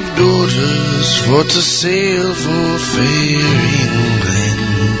received orders for to sail for fair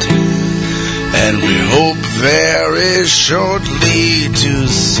England, and we hope very shortly to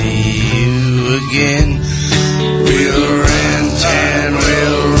see you again. We'll rent and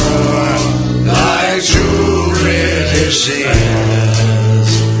we'll roar like true British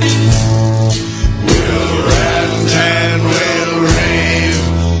sailors. We'll rant and we'll rave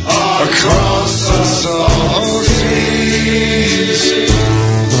across the salt seas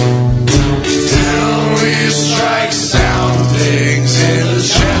till we strike soundings in the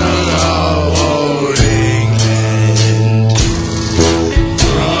channel of old England.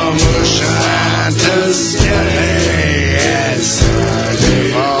 From ocean to steady and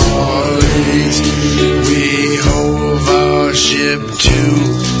 34 leagues, we hove our too,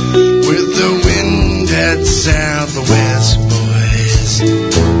 with the wind at southwest, boys.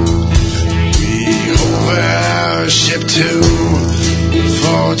 We hove our ship to,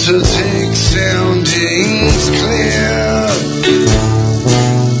 for to take soundings clear.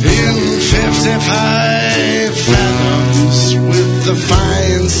 In 55 fathoms with the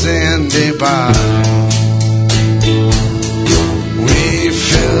fine sandy bottom, we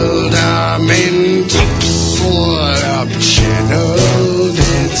filled our main topsail up channel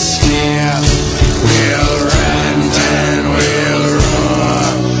dead steer. We'll rant and we'll roar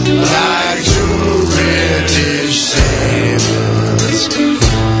like two British sailors.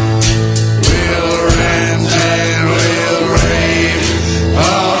 We'll rant and we'll rave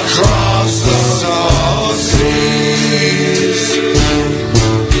across the South Seas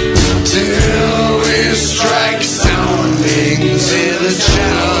till we strike soundings in the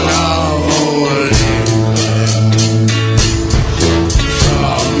channel of old England.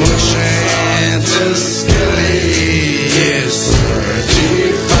 From Mushan to Scilly is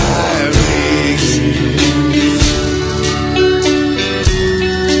 35 leagues.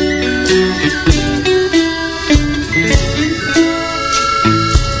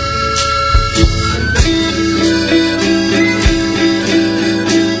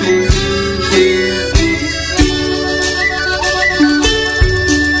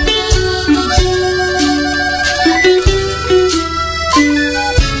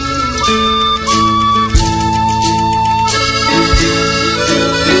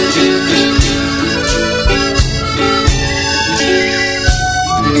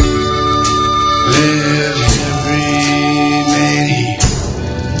 Let every man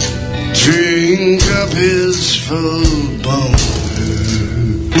drink up his full bumper.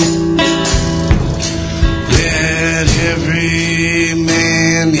 Let every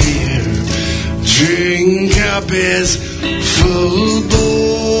man here drink up his full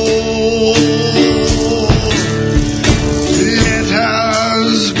bowl. Let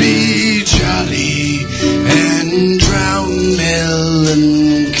us be jolly and drown melancholy,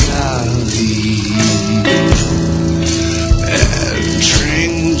 and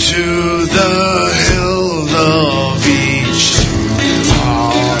drink to the health of each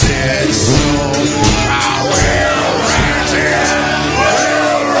hearted soul. I will rant and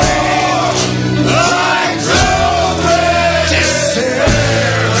will rave like the British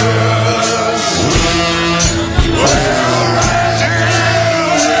sailors. We'll rant and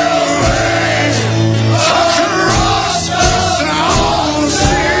will rave across the South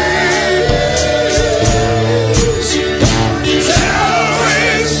Seas till we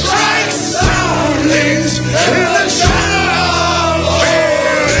strike soundings in the channel of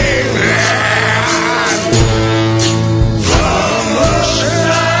England. From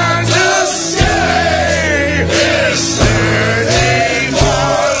Mushan to Scilly is 34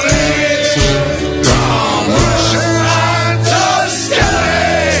 leagues. From Mushan to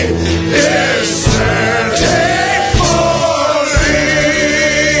Scilly is 34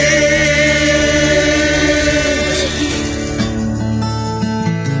 leagues.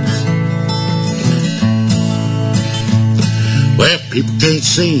 Well, people can't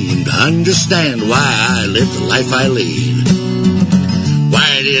seem to understand why I live the life I lead. Why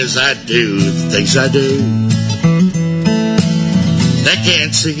it is I do the things I do. They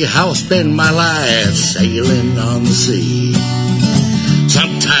can't see how I spend my life sailing on the sea.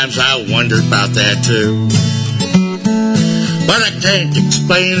 Sometimes I wonder about that too. But I can't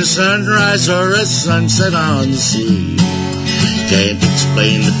explain a sunrise or a sunset on the sea. Can't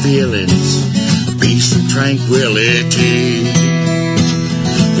explain the feelings, peace and tranquility.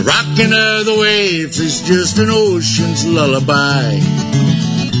 The rocking of the waves is just an ocean's lullaby.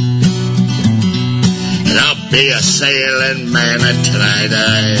 And I'll be a sailing man until I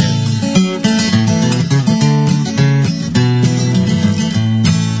die.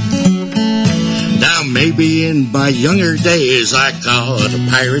 Now maybe in my younger days I caught a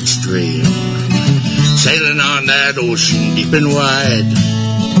pirate's dream, sailing on that ocean deep and wide.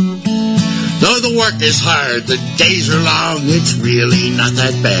 Though the work is hard, the days are long, it's really not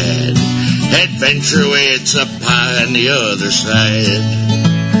that bad. Adventure waits upon the other side.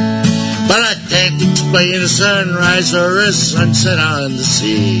 But I can't explain a sunrise or a sunset on the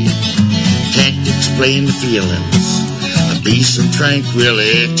sea. Can't explain the feelings of peace and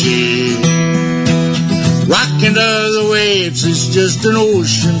tranquility. Rocking to the waves is just an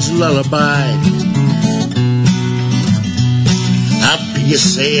ocean's lullaby. I'll be a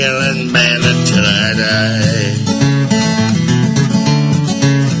sailing man until I die.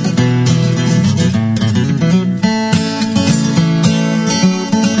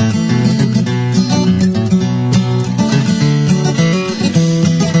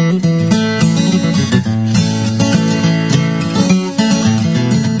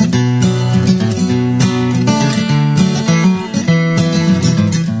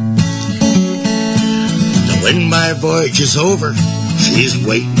 my voyage is over, she's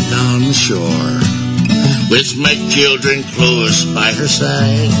waiting on the shore, with my children close by her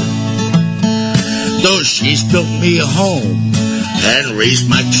side. Though she's built me a home and raised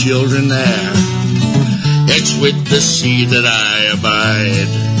my children there, it's with the sea that I abide.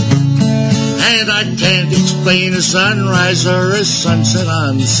 And I can't explain a sunrise or a sunset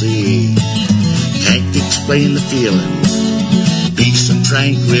on the sea. Can't explain the feelings, peace and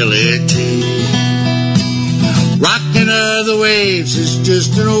tranquility. Rocking of the waves is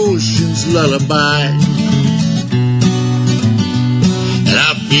just an ocean's lullaby. And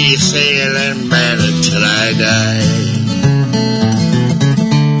I'll be a sailing man until I die.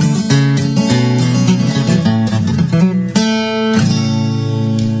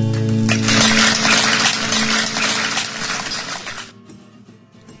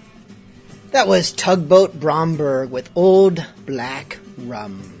 That was Tugboat Bromberg with Old Black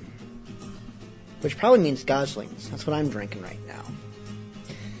Rum, which probably means Goslings. That's what I'm drinking right now.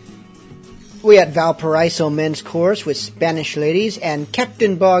 We at Valparaiso Men's Chorus with Spanish Ladies and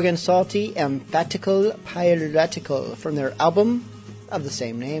Captain Bog and Salty Emphatical Piratical from their album of the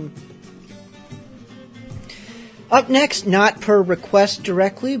same name. Up next, not per request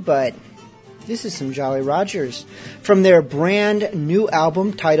directly, but this is some Jolly Rogers from their brand new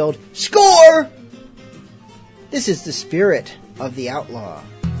album titled Score! This is the spirit of the outlaw.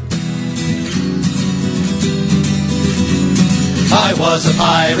 I was a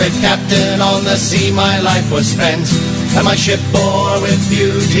pirate captain on the sea, my life was spent, and my ship bore with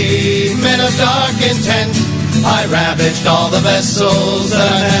beauty men of dark intent. I ravaged all the vessels that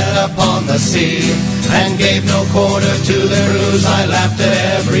I met upon the sea, and gave no quarter to the crews. I laughed at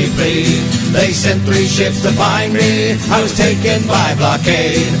every plea. They sent 3 ships to find me. I was taken by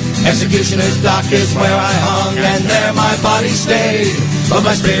blockade. Executioner's dock is where I hung, and there my body stayed. But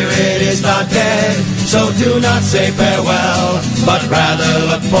my spirit is not dead, so do not say farewell, but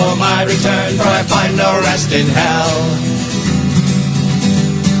rather look for my return, for I find no rest in hell.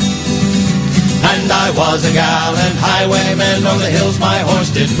 And I was a gallant highwayman, over the hills my horse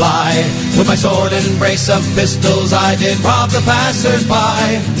did fly. With my sword and brace of pistols I did rob the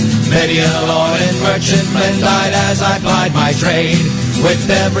passers-by. Many a lord and merchantman died as I plied my trade. With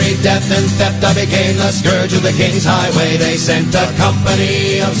every death and theft I became the scourge of the king's highway. They sent a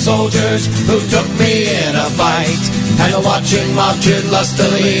company of soldiers who took me in a fight, and the watching mob cheered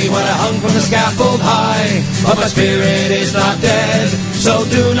lustily when I hung from the scaffold high. But my spirit is not dead, so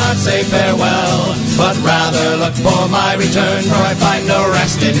do not say farewell, but rather look for my return, for I find no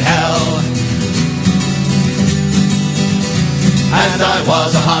rest in hell. And I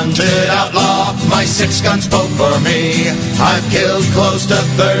was a hunted outlaw, my 6 guns spoke for me. I've killed close to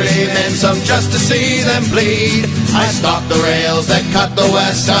 30 men, some just to see them bleed. I stalked the rails that cut the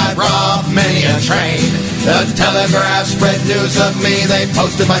west, I've robbed many a train. The Telegraph spread news of me, they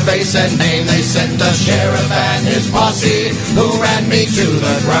posted my face and name. They sent a sheriff and his posse, who ran me to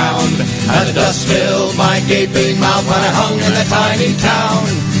the ground. And the dust filled my gaping mouth when I hung in the tiny town.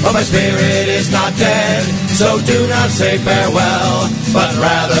 But my spirit is not dead, so do not say farewell, but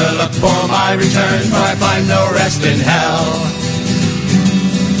rather look for my return, for I find no rest in hell.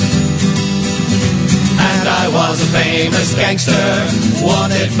 And I was a famous gangster,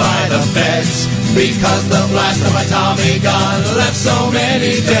 wanted by the feds, because the blast of my Tommy gun left so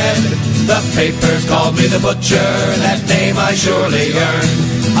many dead. The papers called me the butcher, that name I surely earned.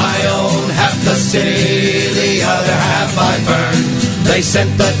 I own half the city, the other half I burned. They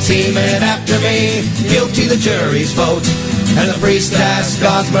sent the team in after me, guilty the jury's vote, and the priest asked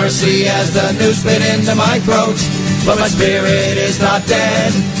God's mercy as the noose split into my throat. But my spirit is not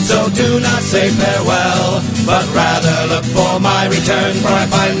dead, so do not say farewell, but rather look for my return, for I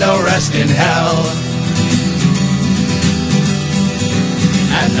find no rest in hell.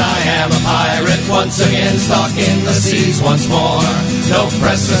 And I am a pirate once again, stalking the seas once more. No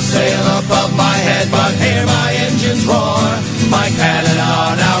press a sail above my head, but hear my engines roar. My cannon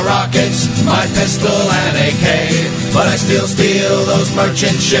are now rockets, my pistol and AK, but I still steal those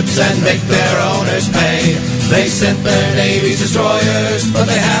merchant ships and make their owners pay. They sent their navy's destroyers, but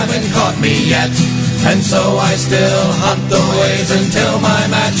they haven't caught me yet, and so I still hunt the waves until my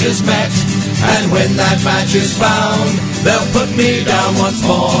match is met. And when that match is found, they'll put me down once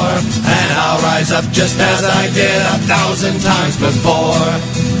more, and I'll rise up just as I did 1,000 times before.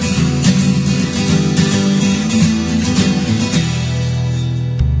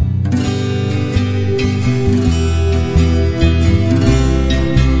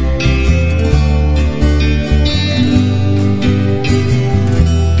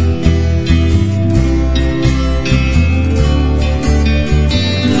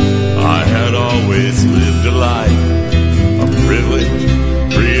 I had always lived a life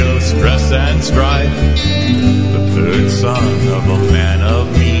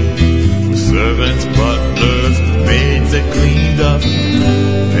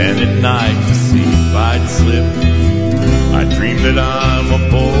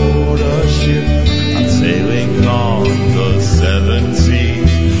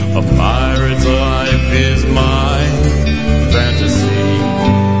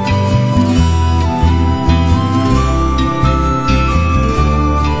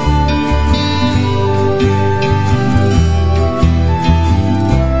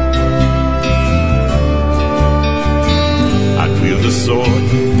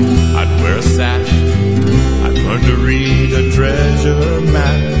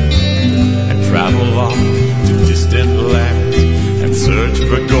sail off to distant lands and search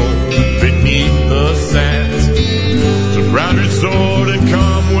for gold beneath the sands. So ground your sword and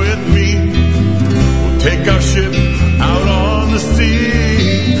come with me. We'll take our ship out on the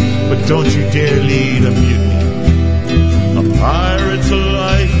sea, but don't you dare lead a mutiny. A pirate's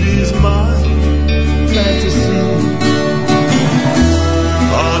life is my fantasy.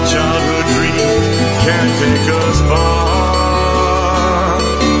 Our childhood dreams can't take us far.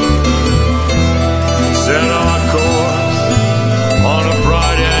 Set our course on a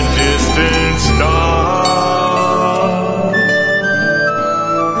bright and distant star.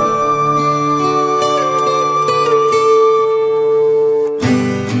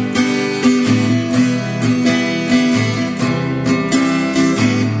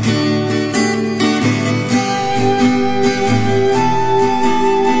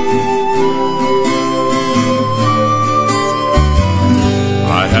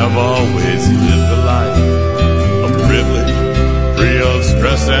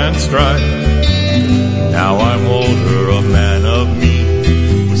 And strife. Now I'm older, a man of means,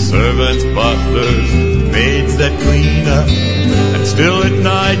 with servants, butlers, maids that clean up. And still at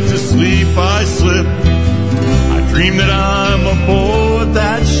night to sleep I slip. I dream that I'm aboard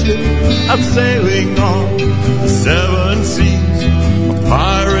that ship. I'm sailing on the seven seas. A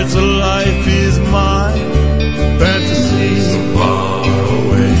pirate's life is my fantasy. So far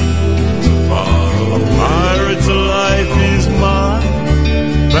away, so far away. A pirate's life is my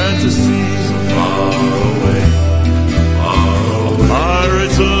fantasy. So far away, far away.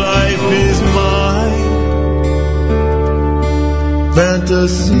 Pirate's life is my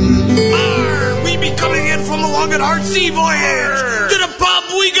fantasy. We be coming in from a long and hard sea voyage. To the pub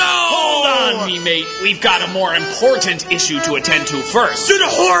we go. Hold on, me mate. We've got a more important issue to attend to first. To the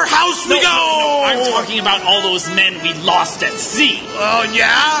whorehouse we go. No, I'm talking about all those men we lost at sea. Oh,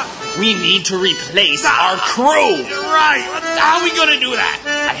 yeah? We need to replace our crew. Right. How are we going to do that?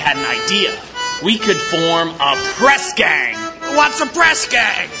 I had an idea. We could form a press gang. What's a press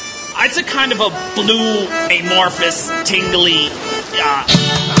gang? It's a kind of a blue, amorphous, tingly,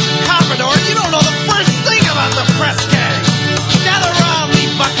 Commodore, you don't know the first thing about the press gang. Gather round me,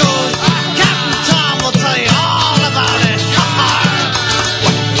 buckos. Captain Tom will tell you all about it.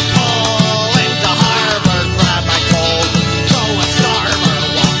 Pull into harbor, grab my cold, go a starboard,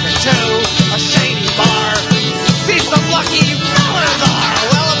 walk into a shady bar. See some lucky fellas are.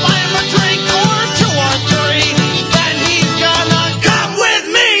 Well, if I have a drink or two or three, then he's gonna come with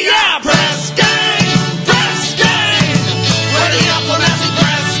me. Yeah, press gang, press gang. Where the upper Nazi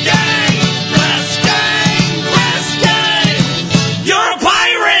press gang, press gang, press gang. You're a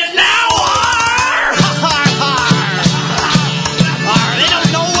pirate now, Har, har, har. They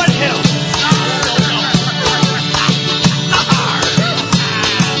don't know what hit 'em.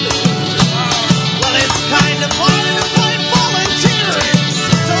 Well, it's kind of fun to find volunteers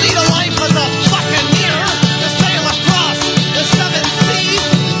to lead a life as a buccaneer, to sail across the seven seas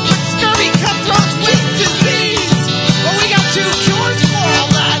with scurvy, cutthroats, weak disease. But we got two cures for all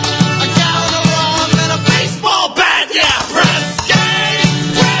that: a gallon of rum and a baseball bat. Yeah, press gang,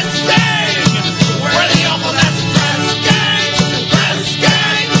 press gang. We're the awful Nazi press gang, press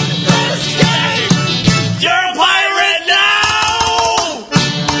gang, press gang. You're a pirate now.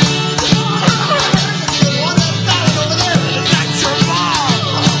 One of that over there, that's your mom.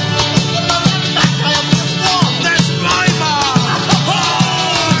 That guy up the wall. That's my mom.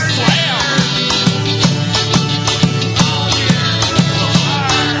 Swear.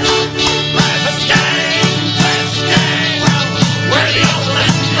 Press gang, press gang. We're the awful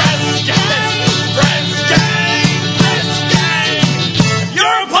Nazi press gang, press gang, press gang.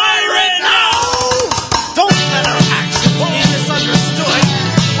 You're a pirate now. Don't let our actions be misunderstood.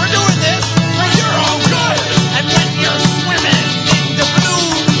 We're doing this for your own good. And when you're swimming in the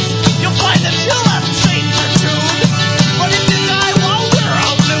blues, you'll find that you'll have changed your tune. But if you die while we're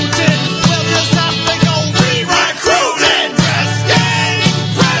out looting, we'll just have to go re-recruiting. Press gang,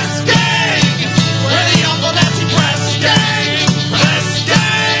 press gang. We're the Uncle Nazi press gang, press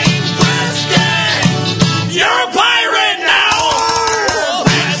gang, press gang. You're a pirate now.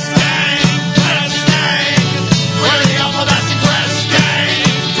 Press gang, press gang. We're the Uncle Nazi press gang,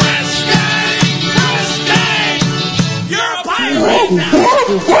 press gang, press gang. You're a pirate now.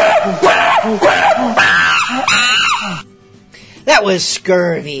 That was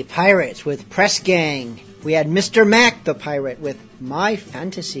Scurvy Pirates with Press Gang. We had Mr. Mac the Pirate with My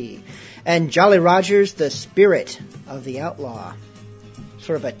Fantasy. And Jolly Rogers, the Spirit of the Outlaw.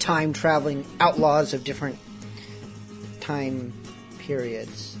 Sort of a time-traveling outlaws of different time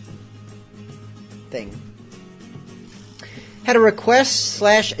periods thing. Had a request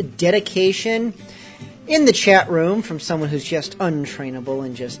 / dedication. in the chat room from someone who's just untrainable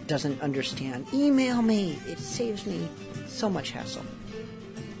and just doesn't understand. Email me. It saves me so much hassle.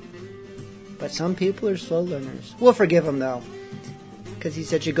 But some people are slow learners. We'll forgive him, though, because he's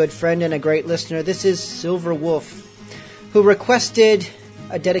such a good friend and a great listener. This is Silver Wolf, who requested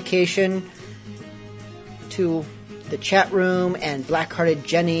a dedication to the chat room and Black-Hearted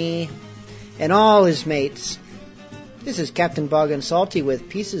Jenny and all his mates. This is Captain Bog and Salty with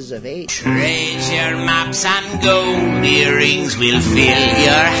Pieces of 8. Treasure maps and gold earrings will fill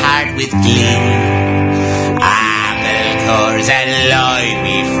your heart with glee. Apple cores and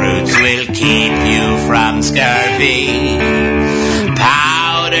limey fruits will keep you from scurvy.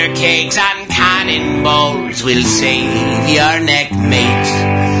 Powder cakes and cannonballs will save your neck,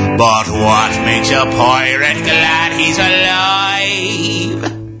 mate. But what makes a pirate glad he's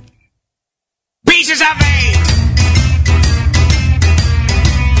alive? Pieces of 8!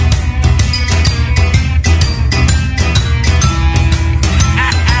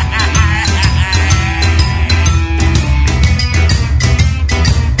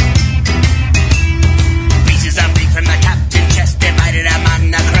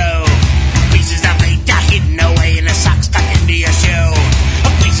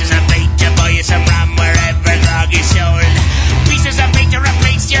 Some rum wherever grog is sold. Pieces of 8 to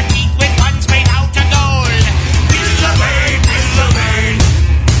replace your teeth with ones made out of gold. Pieces of 8, pieces of 8,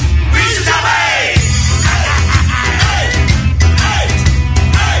 pieces of 8.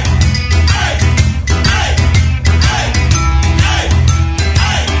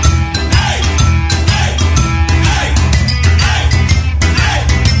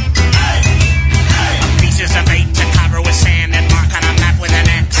 Pieces of 8 to cover with sand and mark on a map with an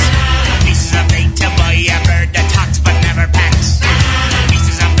X. Pieces of 8 to buy a bird that talks but never pecks.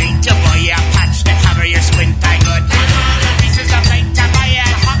 Pieces of 8 to buy a patch to cover your squint eye good. Pieces of 8 to buy a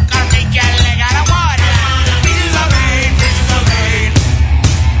hook or make your leg out of wood. Pieces of 8, pieces of 8,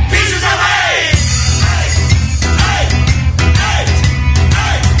 pieces of 8.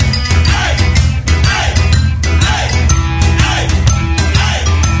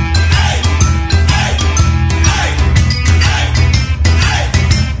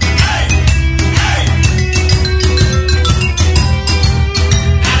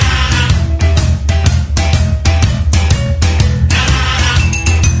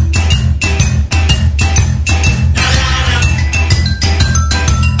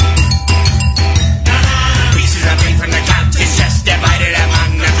 Pieces of 8 from the captain's chest divided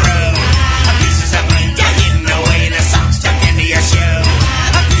among the crew. Pieces of 8 are hidden away in the socks tucked into your shoe.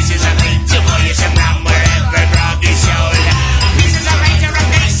 Pieces of 8 to buy you some rum wherever grog is sold. Pieces of 8 to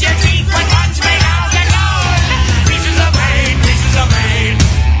replace your teeth with ones made out of gold. Pieces of 8, pieces of 8,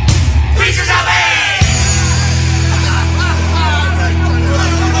 pieces of 8.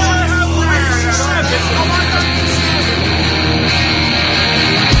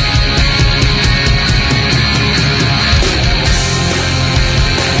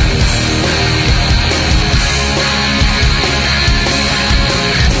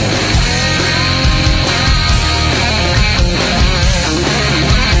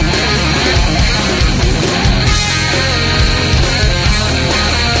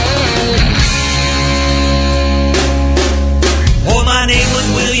 Oh, my name was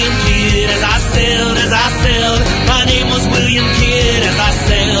William Kidd as I sailed, as I sailed. My name was William Kidd as I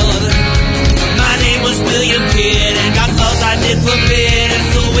sailed. My name was William Kidd, and God's laws I did forbid, and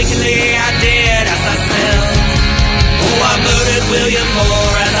so wickedly I did as I sailed. Oh, I murdered William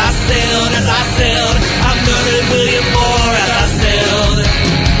Moore as I sailed, as I sailed. I murdered William Moore as I sailed.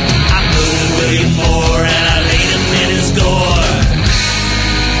 I murdered William Moore, and I laid him in his gore.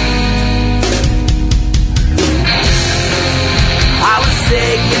 I was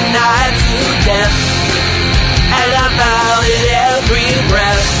saying goodnight to death, and I vowed at every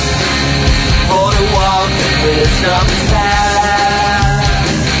breath for to walk in wisdom's path.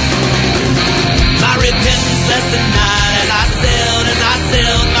 My repentance lesson 9 as I sailed, as I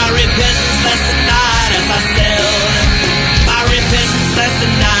sailed. My repentance lesson 9 as I sailed. My repentance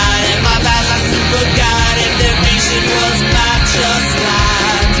lesson 9, and my past I soon forgot, and their nation was not just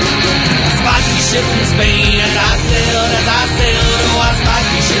land. I spied 3 ships in Spain as I sailed, as I sailed. Oh, I spied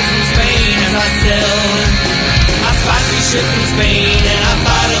 3 ships in Spain as I sailed. I spied 3 ships in Spain, and I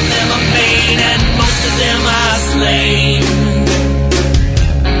fought of them amain, and most of them I slain.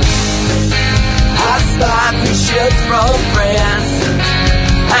 I spied 3 ships from France,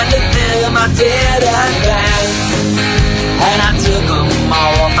 and to them I did advance, and I took them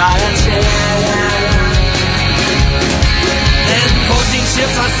all by a chance. Then 14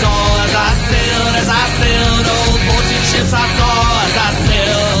 ships I saw as I sailed, as I sailed. Oh, 14 ships I saw as I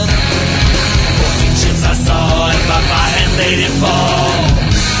sailed. 14 ships I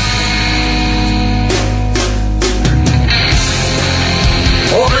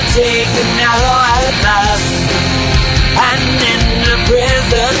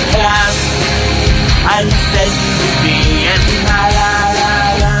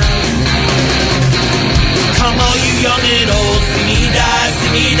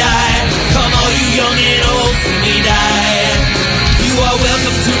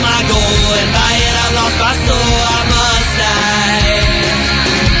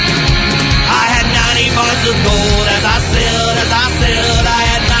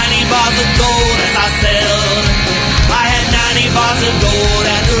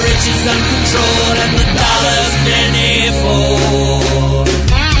control and the dollar's plentiful.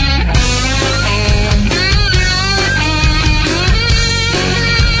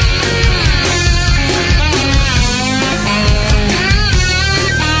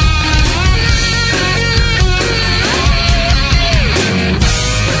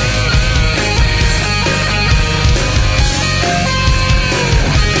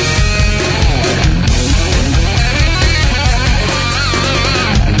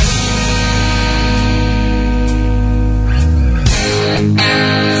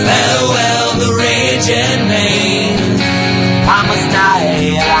 Farewell, the raging main. I must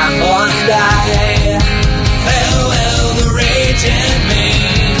die, I must die. Farewell, the raging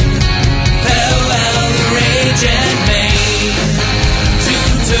main. Farewell, the raging main. To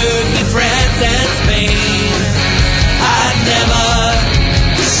Turkey, France, and Spain, I never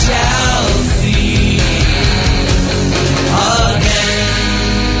shall see again.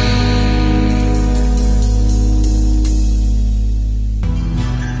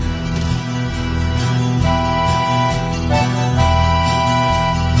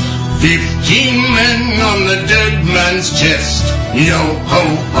 Men on the dead man's chest, yo ho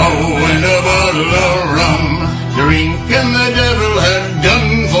ho, and a bottle of rum. Drinking the devil had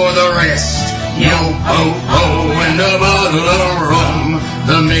done for the rest, yo ho ho, and a bottle of rum.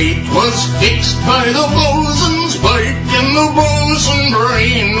 The mate was fixed by the bosun's pike, and the bosun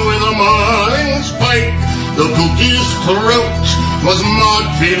brained with a marling's pike. The cookie's throat was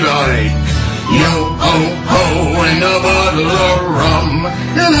mud-like, yo ho ho, and a bottle of rum.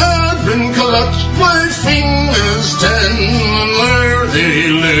 It had been clutched by fingers 10, and there they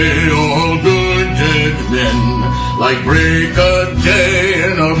lay, all good dead men, like break of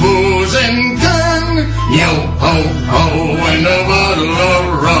day in a boozing can. Yo ho ho, and a bottle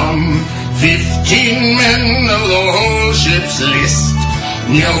of rum. 15 men of the whole ship's list,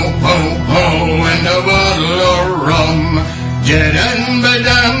 yo ho ho, and a bottle of rum. Dead and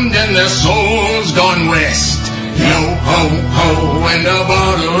bedamned and their souls gone west, yo ho ho, and a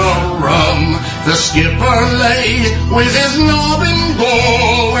bottle of rum. The skipper lay with his knob and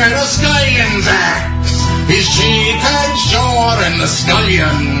bow where the scullion's axe his cheek had shore, and the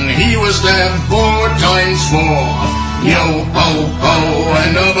scullion he was stabbed 4 times 4. Yo ho ho,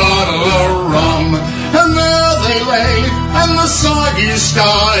 and a bottle of rum. And there they lay, and the soggy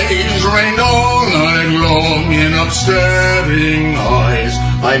skies rained all night long in upstaring eyes.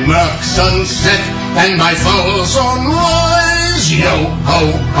 By murk sunset and by full sunrise, yo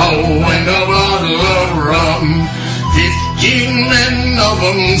ho ho, and a bottle of rum. 15 men of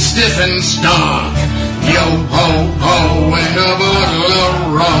 'em stiff and stark, yo ho ho, and a bottle of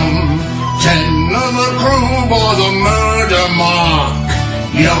rum. 10 of the crew bore the murder mark,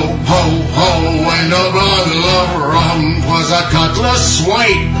 yo ho ho, and a bottle of rum. 'Twas a cutlass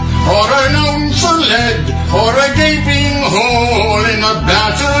swipe, or an ounce of lead, or a gaping hole in a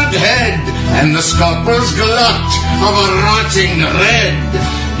battered head, and the scupper's glut of a rotting red.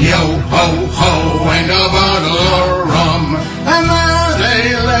 Yo ho ho, and a bottle of rum. And there they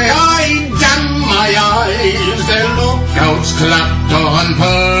lay, I damn my eyes, their lookouts clapped on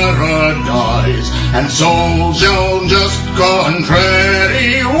paradise, and souls just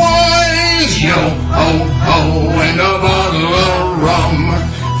contrary-wise. Yo ho ho, and a bottle of rum.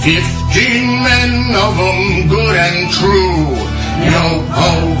 15 men of 'em good and true, yo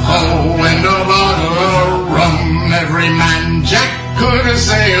ho ho, and a bottle of rum. Every man Jack could have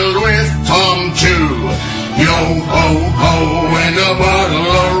sailed with Tom too, yo ho ho, and a bottle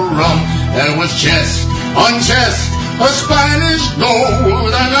of rum. There was chest on chest of Spanish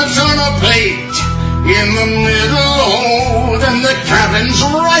gold, and a ton of plate in the middle hold, and the cabin's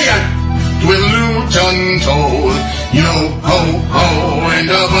riot with loot untold, yo ho ho, and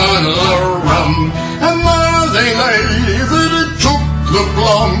a bottle of rum. And there they lay that it took the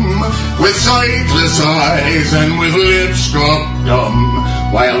plum, with sightless eyes and with lips struck dumb,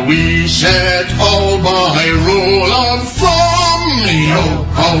 while we sat all by rule of thumb, yo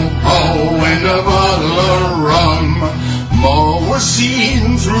ho ho, and a bottle of rum. More was seen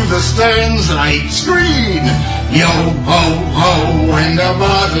through the stern's light screen, yo ho ho, and a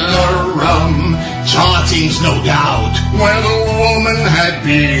bottle of rum. Chartings, no doubt, where the woman had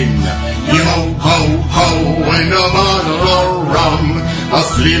been, yo ho ho, and a bottle of rum. A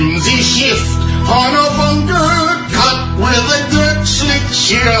flimsy shift on a bunker cut with a dirt slick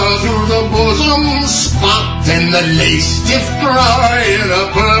sheer through the bosom spot, and the lace stiff dry in a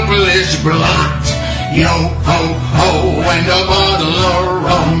purplish blot. Yo ho ho, and a bottle of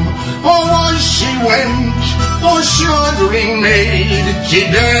rum. Or was she wench, or shuddering maid? She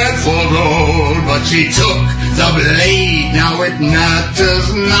dared for gold, but she took the blade. Now it matters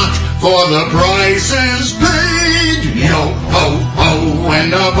not, for the prices paid. Yo ho ho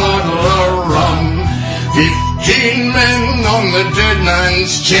and a bottle of rum. 15 men on the dead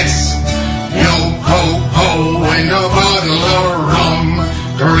man's chest. Yo ho ho and a bottle of rum.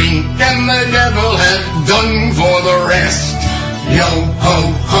 Drink and the devil had done for the rest. Yo ho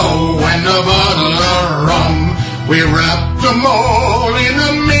ho and a bottle of rum. We wrapped them all in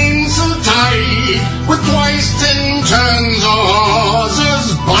a mainsail tight, with twice 10 tons of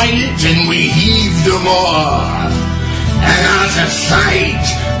hawsers bite, and we heaved them all and out of sight.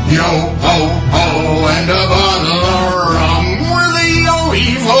 Yo ho ho and a bottle of rum, with a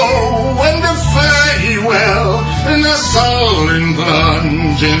yo-heave-ho and a farewell, and a sullen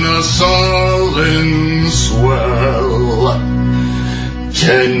plunge in a sullen swell.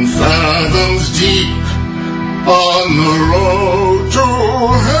 10 fathoms deep on the road to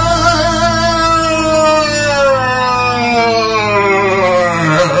hell.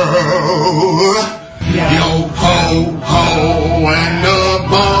 Yo ho ho and a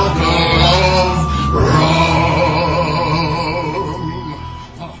bottle of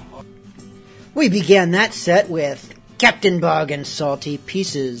rum. We began that set with Captain Bog and Salty,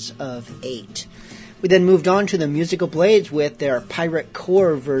 Pieces of 8. We then moved on to the Musical Blades with their Pirate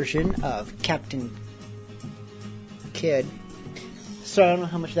Core version of Captain Kidd. So I don't know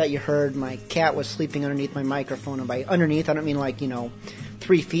how much of that you heard. My cat was sleeping underneath my microphone, and by underneath I don't mean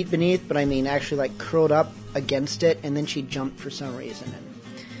 3 feet beneath, but I mean actually curled up against it, and then she jumped for some reason and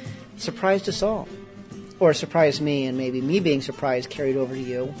surprised us all. Or surprised me, and maybe me being surprised carried over to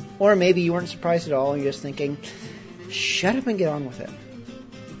you. Or maybe you weren't surprised at all and you're just thinking, shut up and get on with it.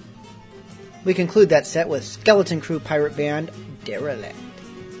 We conclude that set with Skeleton Crew Pirate Band, Derelict.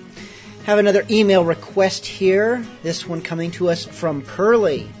 Have another email request here. This one coming to us from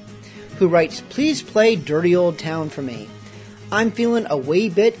Pearly, who writes, please play Dirty Old Town for me. I'm feeling a wee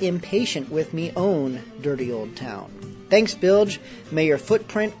bit impatient with me own Dirty Old Town. Thanks, Bilge. May your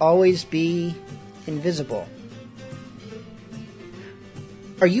footprint always be invisible.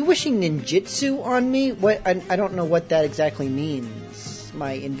 Are you wishing ninjutsu on me? What? I don't know what that exactly means.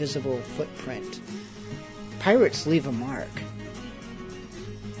 My invisible footprint. Pirates leave a mark.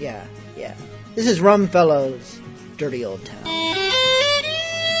 Yeah. This is Rumfellow's Dirty Old Town.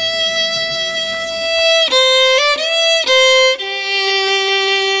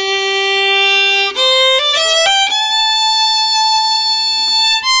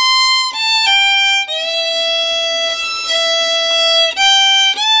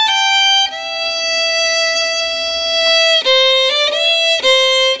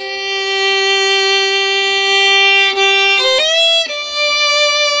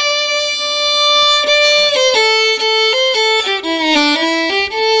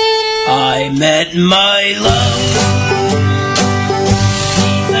 Met my love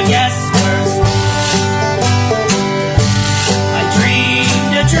in the gas works. I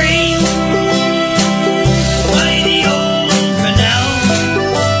dreamed a dream by the old canal.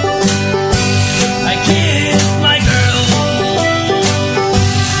 I kissed my girl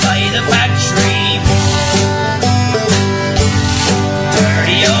by the factory.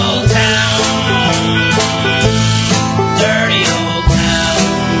 Dirty old town, dirty old town.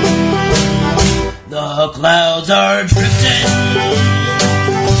 The clouds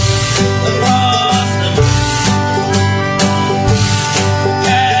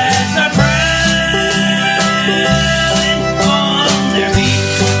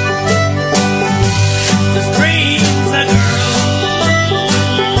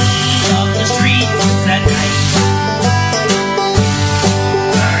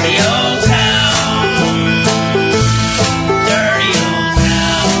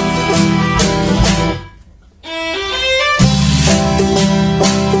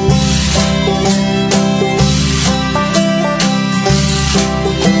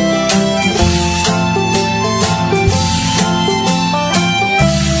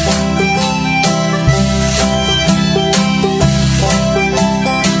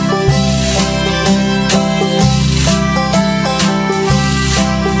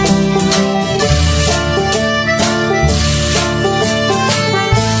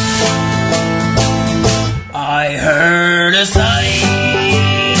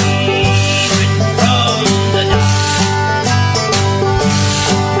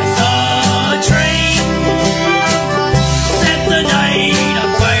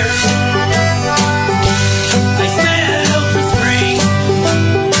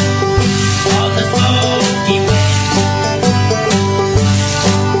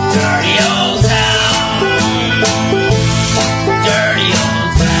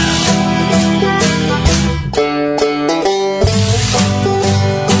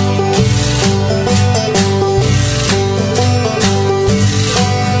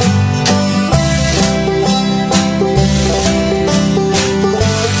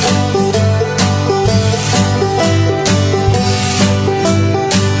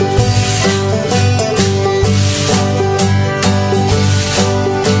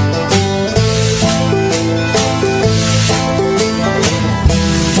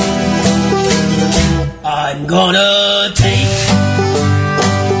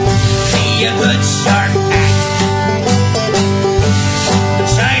a good sharp axe.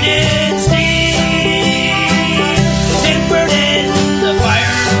 Shining steel, tempered in the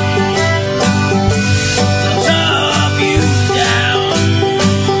fire, will chop you down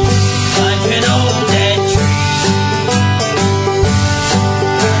like an old dead tree.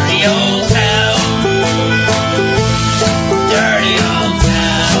 Dirty old town, dirty old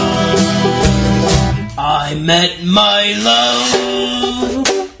town. I met my love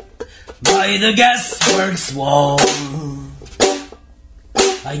by the gasworks wall.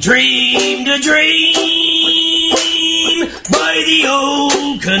 I dreamed a dream by the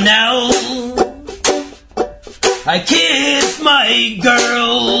old canal. I kissed my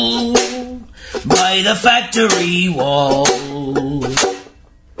girl by the factory wall.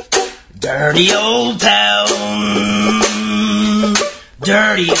 Dirty old town,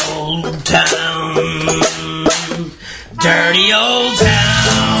 dirty old town, dirty old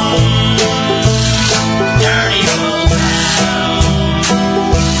town, dirty old town,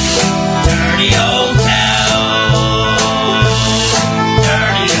 dirty old town,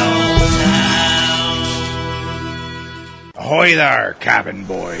 dirty old town. Ahoy there, cabin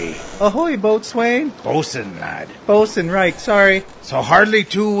boy. Ahoy, boatswain. Bosun, lad. Bosun, right, sorry. So hardly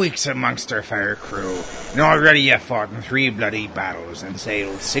 2 weeks amongst our fair crew, and already you fought in 3 bloody battles and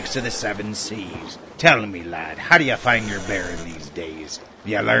sailed 6 of the 7 seas. Tell me, lad, how do you find your bearing these days? Have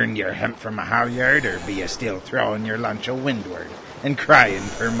you learned your hemp from a halyard, or be you still throwing your lunch a windward and crying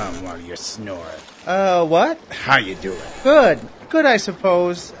for mum while you snore? What? How you doing? Good. Good, I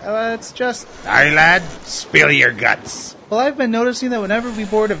suppose. It's just... Aye, lad, spill your guts. Well, I've been noticing that whenever we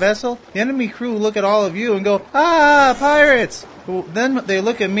board a vessel, the enemy crew look at all of you and go, "Ah, pirates!" Well, then they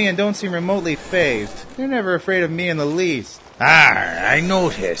look at me and don't seem remotely fazed. They're never afraid of me in the least. Ah, I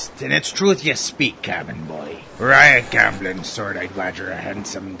noticed, and it's truth you speak, cabin boy. Were I a gambling sort, I'd wager a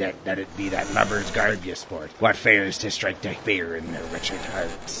handsome debt that it be that lubber's garb you sport, what fails to strike the fear in their wretched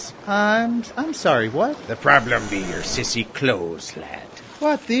hearts. I'm sorry, what? The problem be your sissy clothes, lad.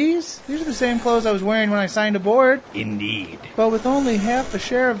 What, these? These are the same clothes I was wearing when I signed aboard. Indeed. But with only half a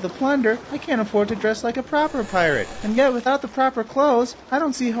share of the plunder, I can't afford to dress like a proper pirate. And yet, without the proper clothes, I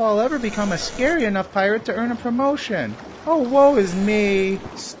don't see how I'll ever become a scary enough pirate to earn a promotion. Oh, woe is me.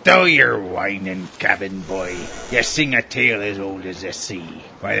 Stow your whining, cabin boy. You sing a tale as old as the sea.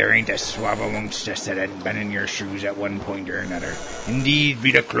 Why, there ain't a swab amongst us that ain't been in your shoes at one point or another. Indeed,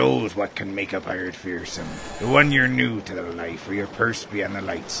 be the clothes what can make a pirate fearsome. The one you're new to the life, or your purse be on the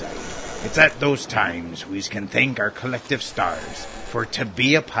light side. It's at those times we can thank our collective stars for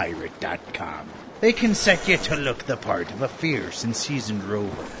tobeapirate.com. They can set you to look the part of a fierce and seasoned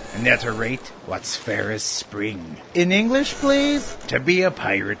rover, and at a rate what's fair as spring. In English, please?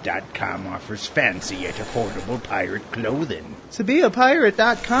 tobeapirate.com offers fancy yet affordable pirate clothing.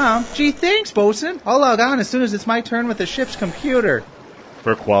 tobeapirate.com? Gee, thanks, bosun. I'll log on as soon as it's my turn with the ship's computer.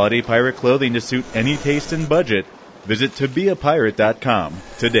 For quality pirate clothing to suit any taste and budget, visit tobeapirate.com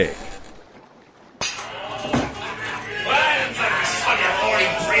today.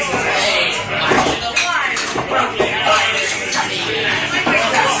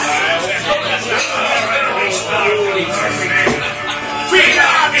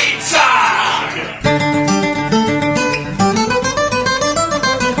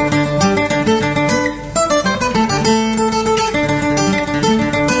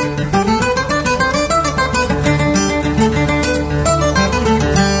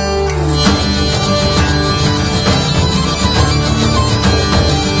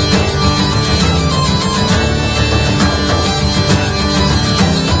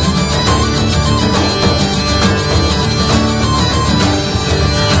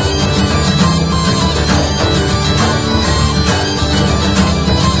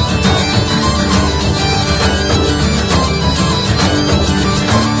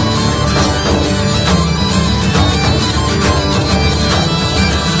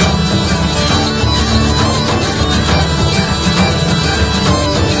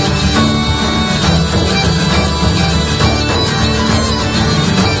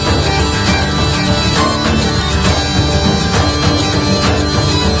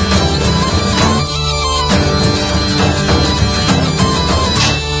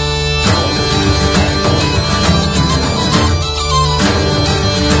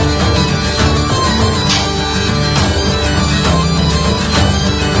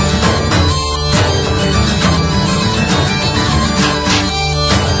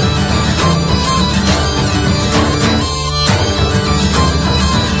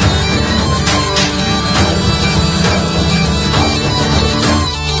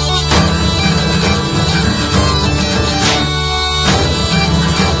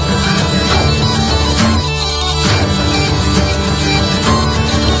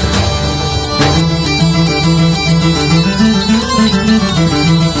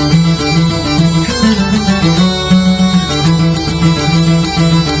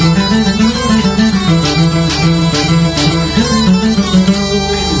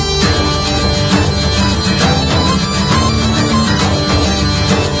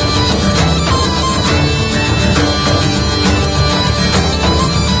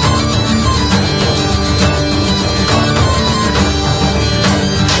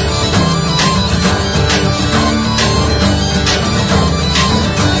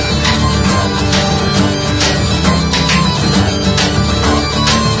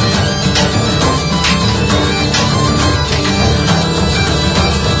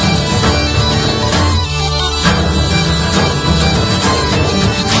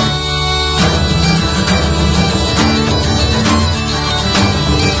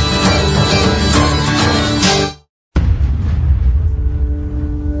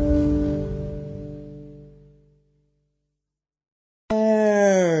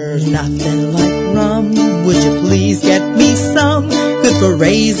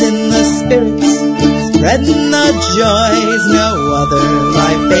 raising the spirits, spreading the joys. No other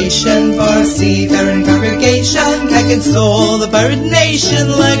libation for seafaring congregation can console the pirate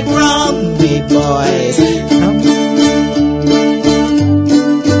nation like rum, me boys.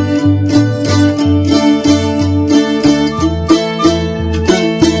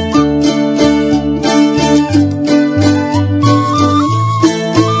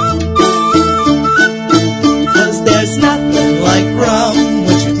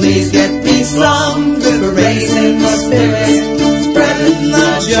 Some good for raising the spirit, spreading the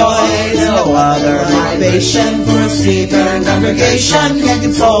joys. No other libation for a seafaring congregation can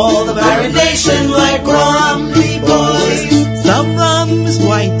console the pirate nation like rum, me boys. Some rum is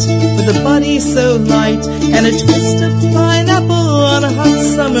white, with a body so light, and a twist of pineapple on a hot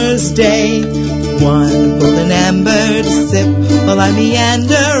summer's day. One golden amber to sip while I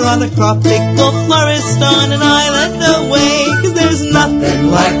meander on a tropical forest on an island away. 'Cause there's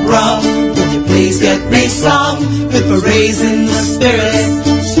nothing like rum. Please get me some, good for raising the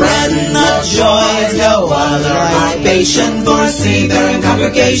spirits, spreading the joys. No other libation for a seafaring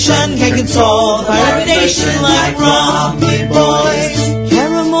congregation can console the pirate nation like rum, me boys.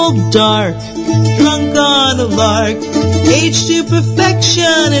 Caramel dark, drunk on a lark, aged to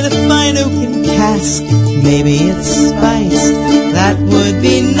perfection in a fine oaken cask. Maybe it's spiced, that would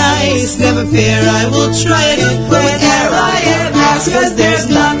be nice. Never fear, I will try it whenever I am asked. 'Cause there's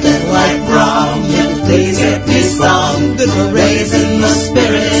nothing like rum. Please get me some, good for raising the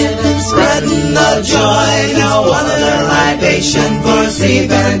spirit, spreading the joy. No other libation for a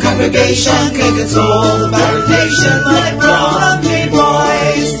seafaring congregation can console the pirate nation like rum, me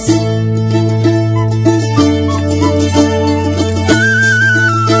boys.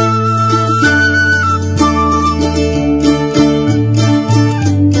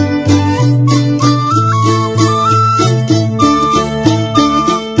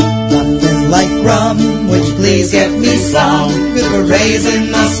 Please get me some, good for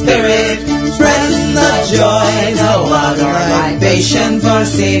raising the spirit, spreading the joy. No other libation for a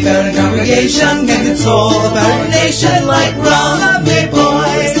seafaring congregation can console the pirate nation like rum, me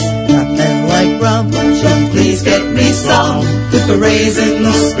boys. Nothing like rum, please get me some, good for raising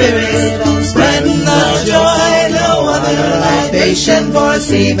the spirit, spreading the joy. No other libation for a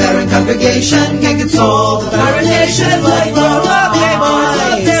seafaring congregation can console the pirate nation like rum, me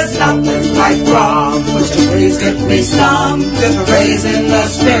boys. There's nothing like rum. Please get me some, good for raising the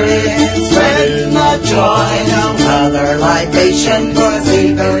spirit, spreading the joy. No other libation for a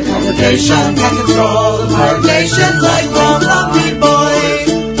seafaring congregation can control the pirate nation like rum, me boys.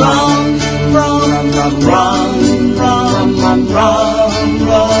 Rum, rum, rum, rum, rum, rum, rum, rum, rum,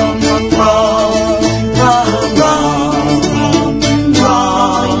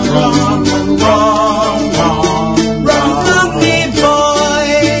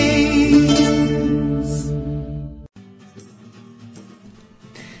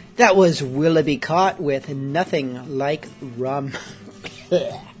 That was Willoughby Caught with Nothing Like Rum.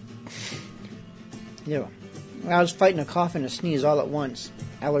 Yeah. I was fighting a cough and a sneeze all at once.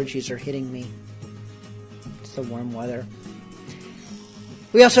 Allergies are hitting me. It's the warm weather.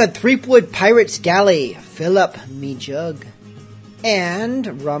 We also had Threepwood Pirates Galley, Fill Up Me Jug, and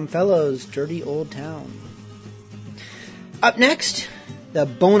Rumfellows, Dirty Old Town. Up next, the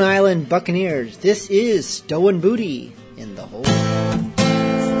Bone Island Buccaneers. This is Stowin' Booty in the Hole.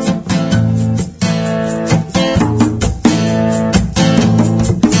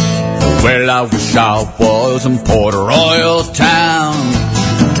 Well, I wish I was in Port Royal town,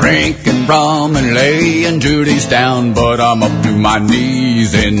 drinking rum and laying duties down. But I'm up to my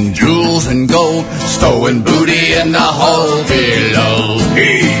knees in jewels and gold, stowing booty in the hole below.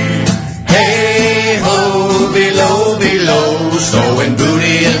 Hey ho, below, below, stowing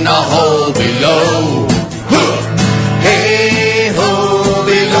booty in the hole below. Hey ho,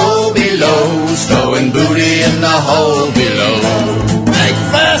 below, below, stowing booty in the hole below.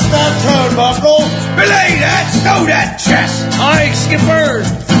 Fast that turnbuckle! Belay that! Stow that chest! Aye, skipper!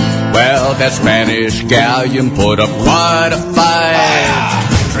 Well, that Spanish galleon put up quite a fight.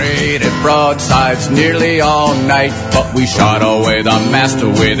 Traded broadsides nearly all night, but we shot away the master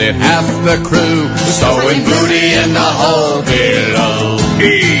with it, half the crew, stowing booty in the hole below.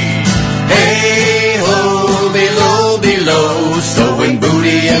 Hey ho, below, below, stowing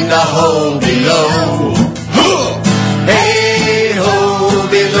booty in the hole below. Hey ho,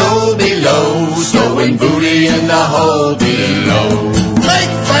 below, below, stowing booty in the hole below.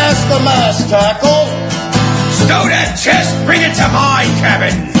 Make fast the mast tackle! Stow that chest, bring it to my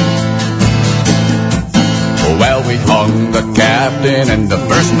cabin! Well, we hung from the captain and the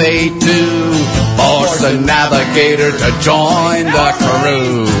first mate too. Force the navigator to join the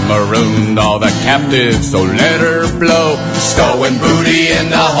crew. Marooned all the captives, so let her blow. Stowing booty in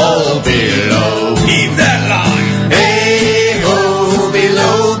the hole below. Heave that line. Hey ho,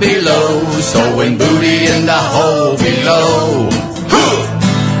 below, below. Stowing booty in the hole below.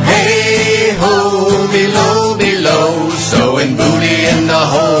 Hey ho, below, below. Stowing booty in the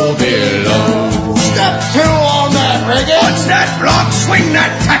hole below. Step 2 on that, Riggins. What's that block? Swing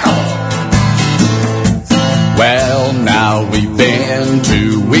that tackle. Well, now we've been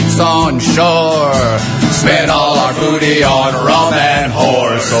 2 weeks on shore. Spent all our booty on rum and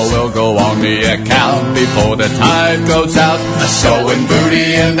whore. So we'll go on the account before the tide goes out. Stowing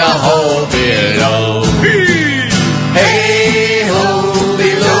booty in the hole below. Hey ho,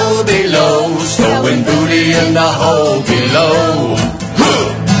 below, below. Stowing booty in the hole below.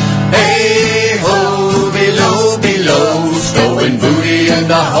 Hey ho, below, below. Stowing booty in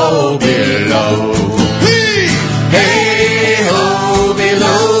the hole below. Hey ho,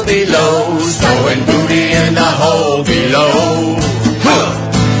 below, below. Stowing booty in the hole below.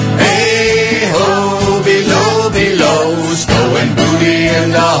 Hey ho, below, below. Stowing booty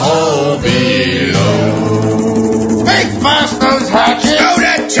in the hole below. Make fast those hatches. Stow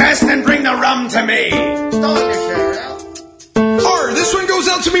that chest and bring the rum to me. This one goes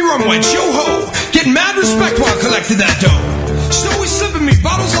out to me rum wench, yo ho. Getting mad respect while collecting that dough. Snowy slipping me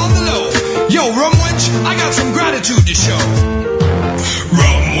bottles on the low. Yo, rum wench, I got some gratitude to show.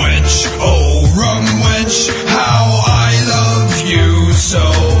 Rum wench, oh rum wench, how I love you so.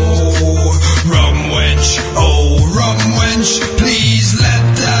 Rum wench, oh rum wench, please let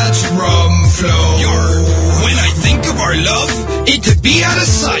that rum flow. When I think of our love, it could be out of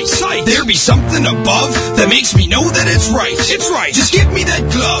sight. There be something above that makes me know that it's right. It's right. Just give me that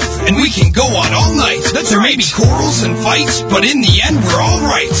glove, and we can go on all night. There may be quarrels and fights, but in the end, we're all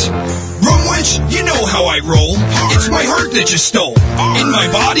right. Rum wench, you know how I roll. It's my heart that you stole. In my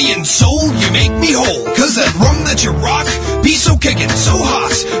body and soul, you make me whole. Cause that rum that you rock, be so kickin', so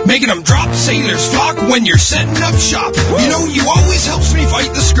hot. Making them drop, sailors flock when you're setting up shop. You know, you always helps me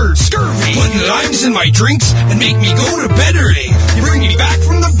fight the scurvy. Putting limes in my drinks and make me go to bed early. You bring me back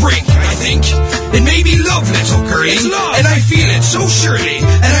from the brink, I think. It may be love, little girlie. It's love. And I feel it so surely.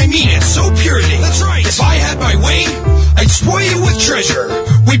 And I mean it so purely. That's right. If I had my way, I'd spoil you with treasure.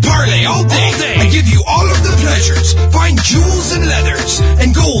 We'd parlay all day. I'd give you all of the pleasures. Fine jewels and leathers.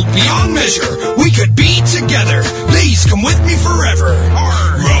 And gold beyond measure. We could be together. Please come with me forever.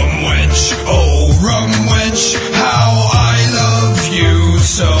 Rum wench, oh rum wench, how I love you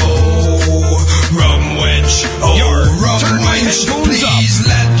so. Rum wench, oh rum wench, please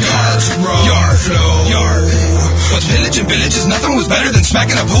let God's rum flow. What's village and villages, nothing was better than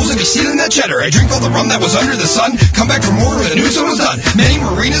smacking up hoes and be stealing that cheddar. I drink all the rum that was under the sun, come back for more when the news was done. Many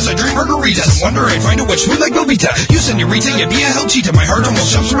marinas, I drink margaritas, and wonder I'd find a witch smooth like Velveeta. You senorita, you be a hell cheetah, my heart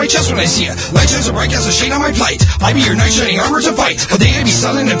almost jumps from my chest when I see ya. Light shines so bright, cast a shade on my plight. I be your knight shining armor to fight. All day I be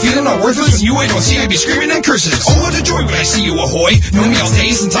sullen and feeling all worthless, when you I don't see, I be screaming and curses. Oh, what a joy when I see you, ahoy. Know me all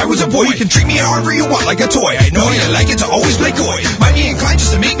day since I was a boy. You can treat me however you want, like a toy. I know you like it to always play coy. Might be inclined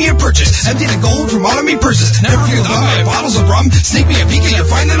just to make me a purchase. Empty the gold from all of me purses. Never feel love by bottles of rum. Sneak me a peek at your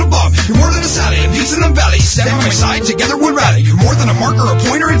fine little bum. You're more than a Sally, and peace in the valley. Stand by my side, together we'll rally. You're more than a marker, a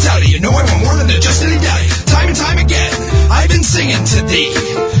point, or a tally. You know I want more than a just any daddy. Time and time again, I've been singing to thee.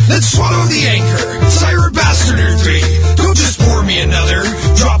 Let's swallow the anchor, sire bastard or three. Don't just pour me another,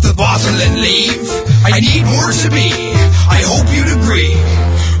 drop the bottle and leave. I need more to be, I hope you'd agree.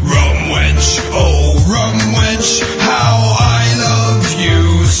 Rum wench, oh rum wench, how I love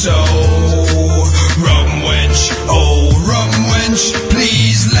you so. Rum wench, oh rum wench,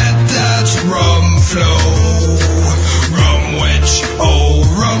 please let that rum flow. Rum wench, oh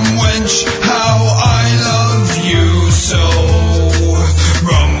rum wench, how I love you so.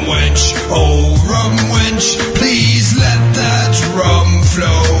 Rum wench, oh rum wench, please let that rum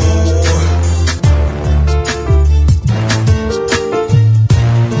flow.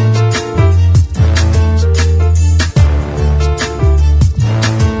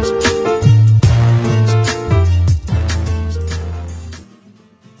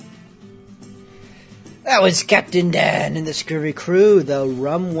 That was Captain Dan and the Scurvy Crew, the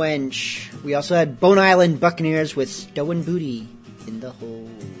Rum Wench. We also had Bone Island Buccaneers with Stowin' Booty in the Hold.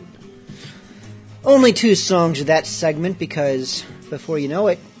 Only 2 songs of that segment because before you know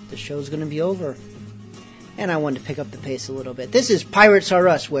it, the show's going to be over. And I wanted to pick up the pace a little bit. This is Pirates Are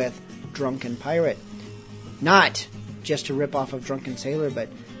Us with Drunken Pirate. Not just a rip-off of Drunken Sailor, but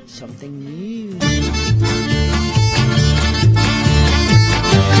something new.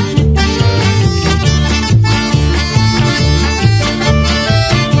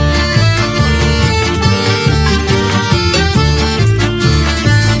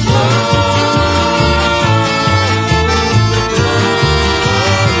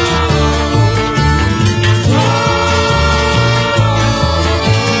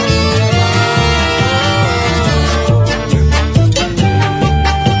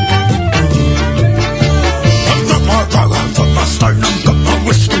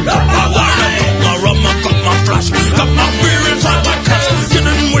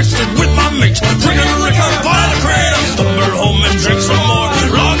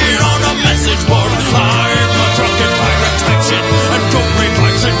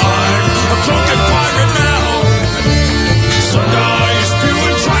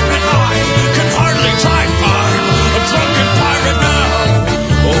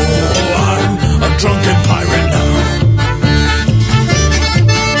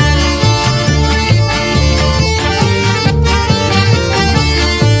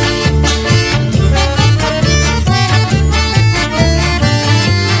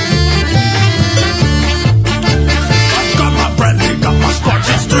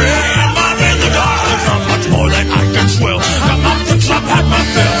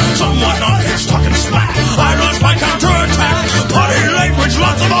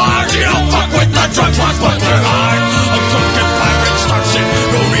 I'm a drunken pirate, starts it,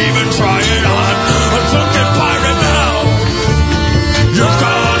 don't even try it on. A drunken pirate now. You've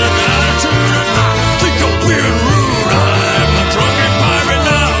got an attitude and I think you're being rude. I'm a drunken pirate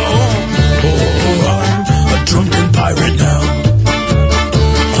now. Oh, I'm a drunken pirate now.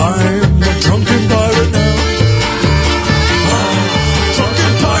 I'm a drunken pirate now. I'm a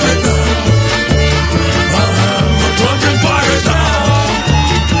drunken pirate now. I'm a drunken pirate now.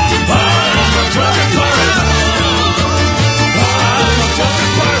 I'm a drunken pirate now.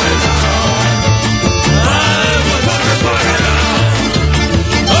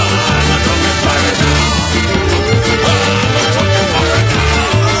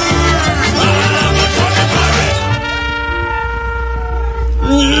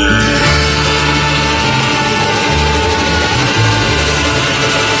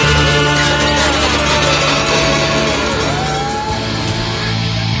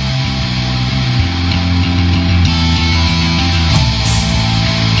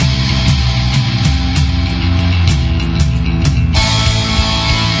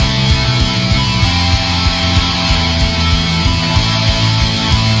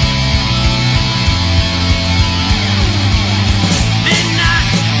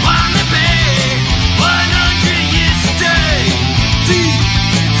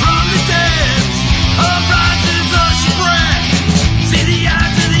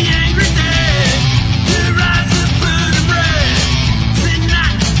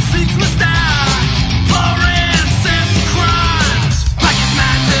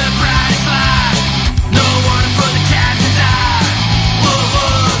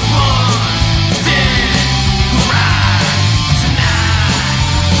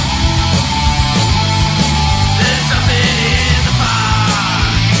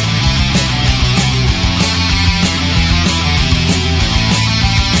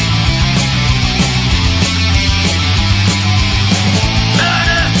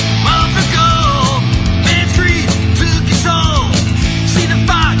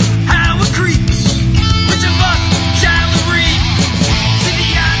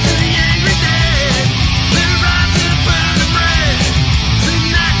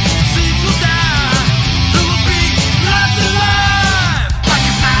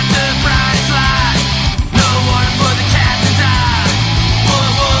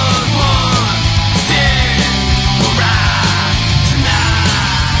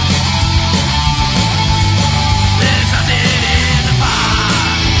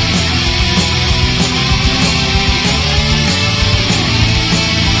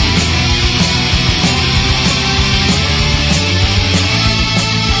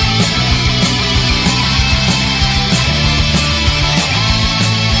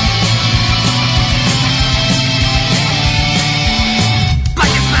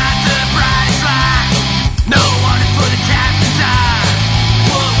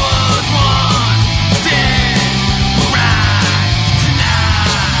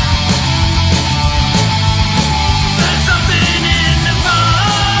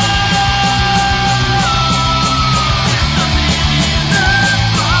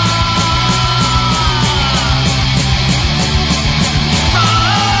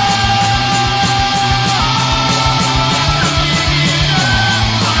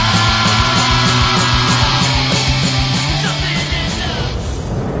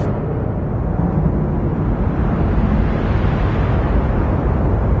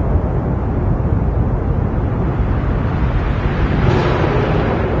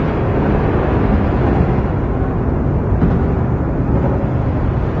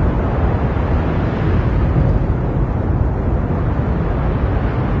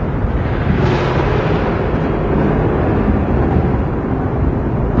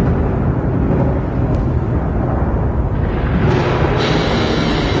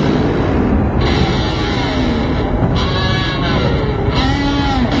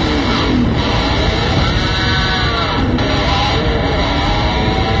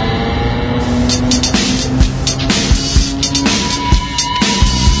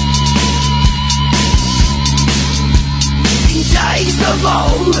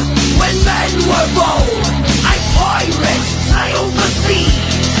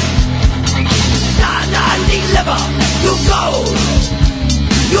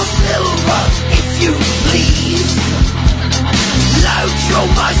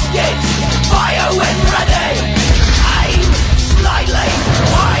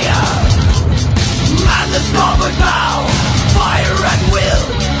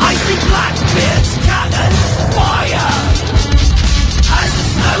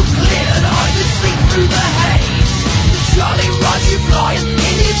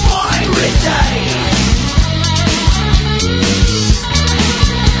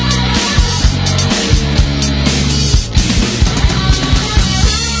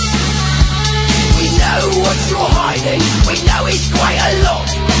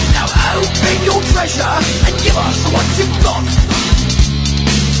 treasure and give us what you've got.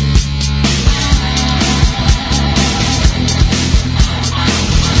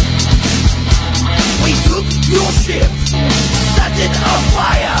 We took your ship, set it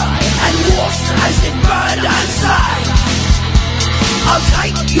afire, and watched as it burned outside. I'll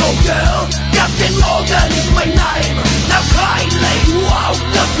take your girl, Captain Morgan's my name. Now kindly walk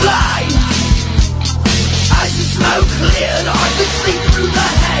the plane. As the smoke cleared, I could see through the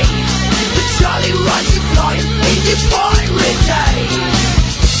haze. The Jolly Roger flying in the pirate days.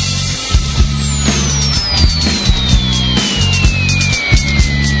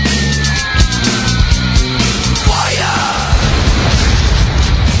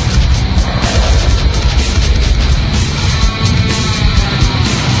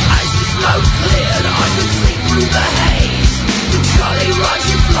 Smoke cleared, I could see through the haze. The Jolly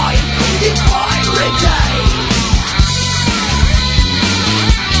Roger flying in the pirate days.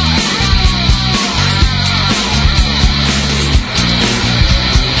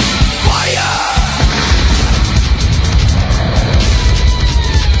 Fire!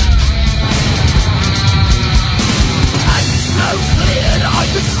 As the smoke cleared, I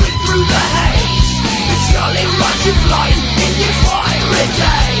could see through the haze. The Jolly Roger flying in the pirate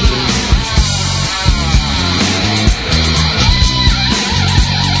days.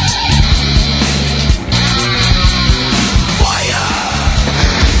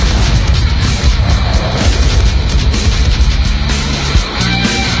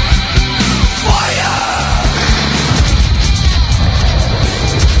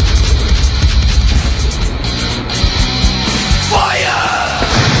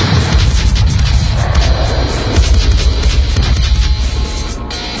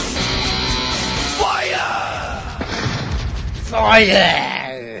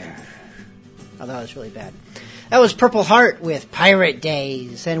 Fire! Oh, that was really bad. That was Purple Heart with Pirate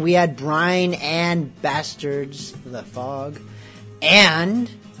Days. And we had Brine and Bastards, The Fog. And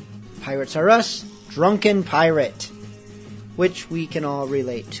Pirates Are Us, Drunken Pirate. Which we can all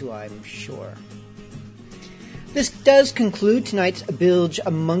relate to, I'm sure. This does conclude tonight's Bilge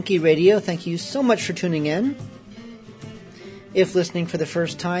a Monkey Radio. Thank you so much for tuning in. If listening for the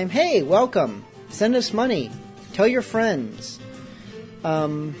first time, hey, welcome. Send us money. Tell your friends.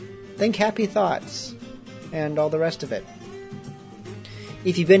 Think happy thoughts. And all the rest of it.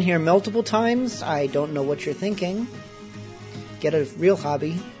 If you've been here multiple times, I don't know what you're thinking. Get a real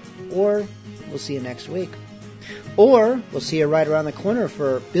hobby. Or we'll see you next week. Or we'll see you right around the corner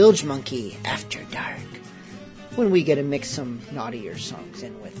for Bilge Monkey After Dark. When we get to mix some naughtier songs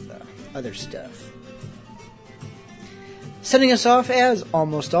in with other stuff. Sending us off, as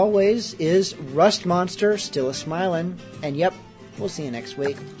almost always, is Rust Monster, Still a Smilin'. And yep, we'll see you next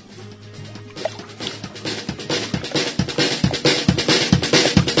week.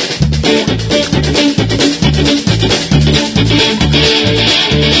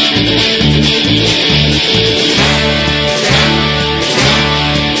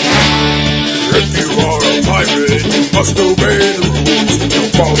 If you are a pirate, you must obey the rules.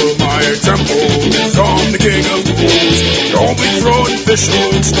 Don't follow my example, cause I'm the king of fools. Don't be throwing fish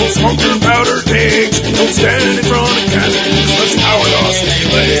hooks, don't smoke your powder kegs. Don't stand in front of cannons, that's how I lost my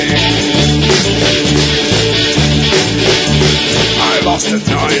leg. I lost a 9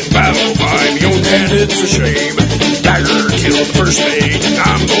 battle by my own hand, it's a shame. Dagger killed the first mate, and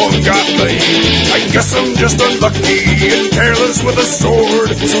I'm the one got blamed. I guess I'm just unlucky and careless with a sword,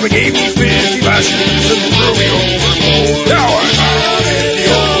 so they gave me 50 lashes and threw me overboard. Now I'm out in the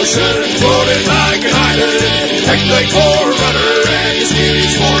ocean, floating like an island. Heck, they pour a rudder and his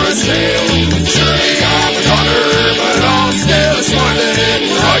skillies for a sail. Surely I'm a goner, but I'm still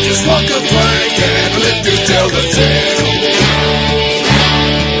smiling. I just walk a plank and I live to tell the tale.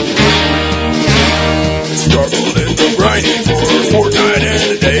 Struggled into grinding for a fortnight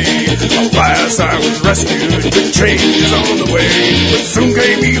and a day. Alas, I was rescued, good changes on the way. But soon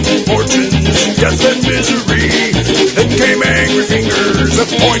came evil fortunes, death and misery. Then came angry fingers,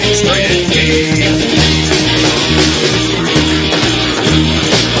 pointing straight at me.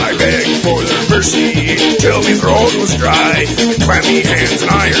 I begged for their mercy, till my throat was dry. Clammy hands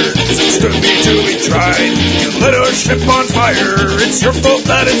and irons stood me to be tried. You lit our ship on fire, it's your fault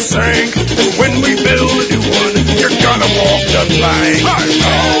that it sank. And when we build a new one, you're gonna walk the plank. I'm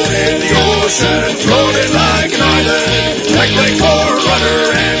out in the ocean, floating like an island. Like they pour a rudder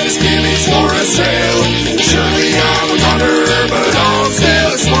and the skillies for a sail. Surely I'm a goner, but I'm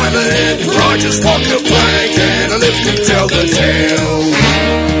still smiling. For I just walk the plank and I live to tell the tale.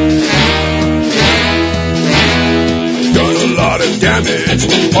 Done a lot of damage damage.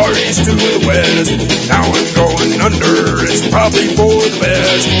 Parties to the west. Now I'm going under. It's probably for the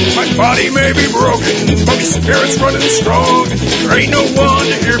best. My body may be broken, but my spirit's running strong. There ain't no one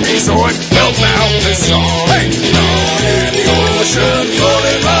to hear me, so I belt out this song. Hey! Down in the ocean,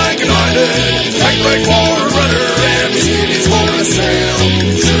 floating like an island, tight like water runner, and my skinny's for a sail.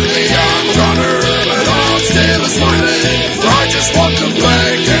 Surely I'm a runner, but I'm still a smiling. I just want the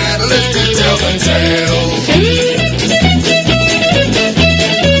flag and live to tell the tale.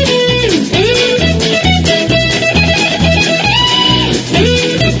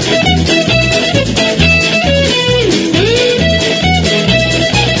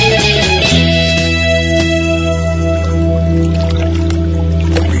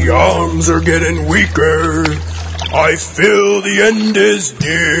 Arms are getting weaker. I feel the end is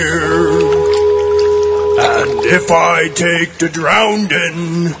near. And if I take to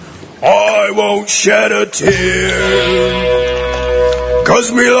drowning, I won't shed a tear.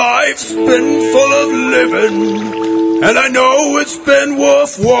 'Cause me life's been full of living, and I know it's been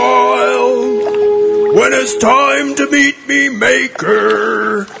worthwhile. When it's time to meet me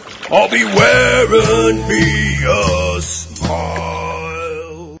maker, I'll be wearing me a smile.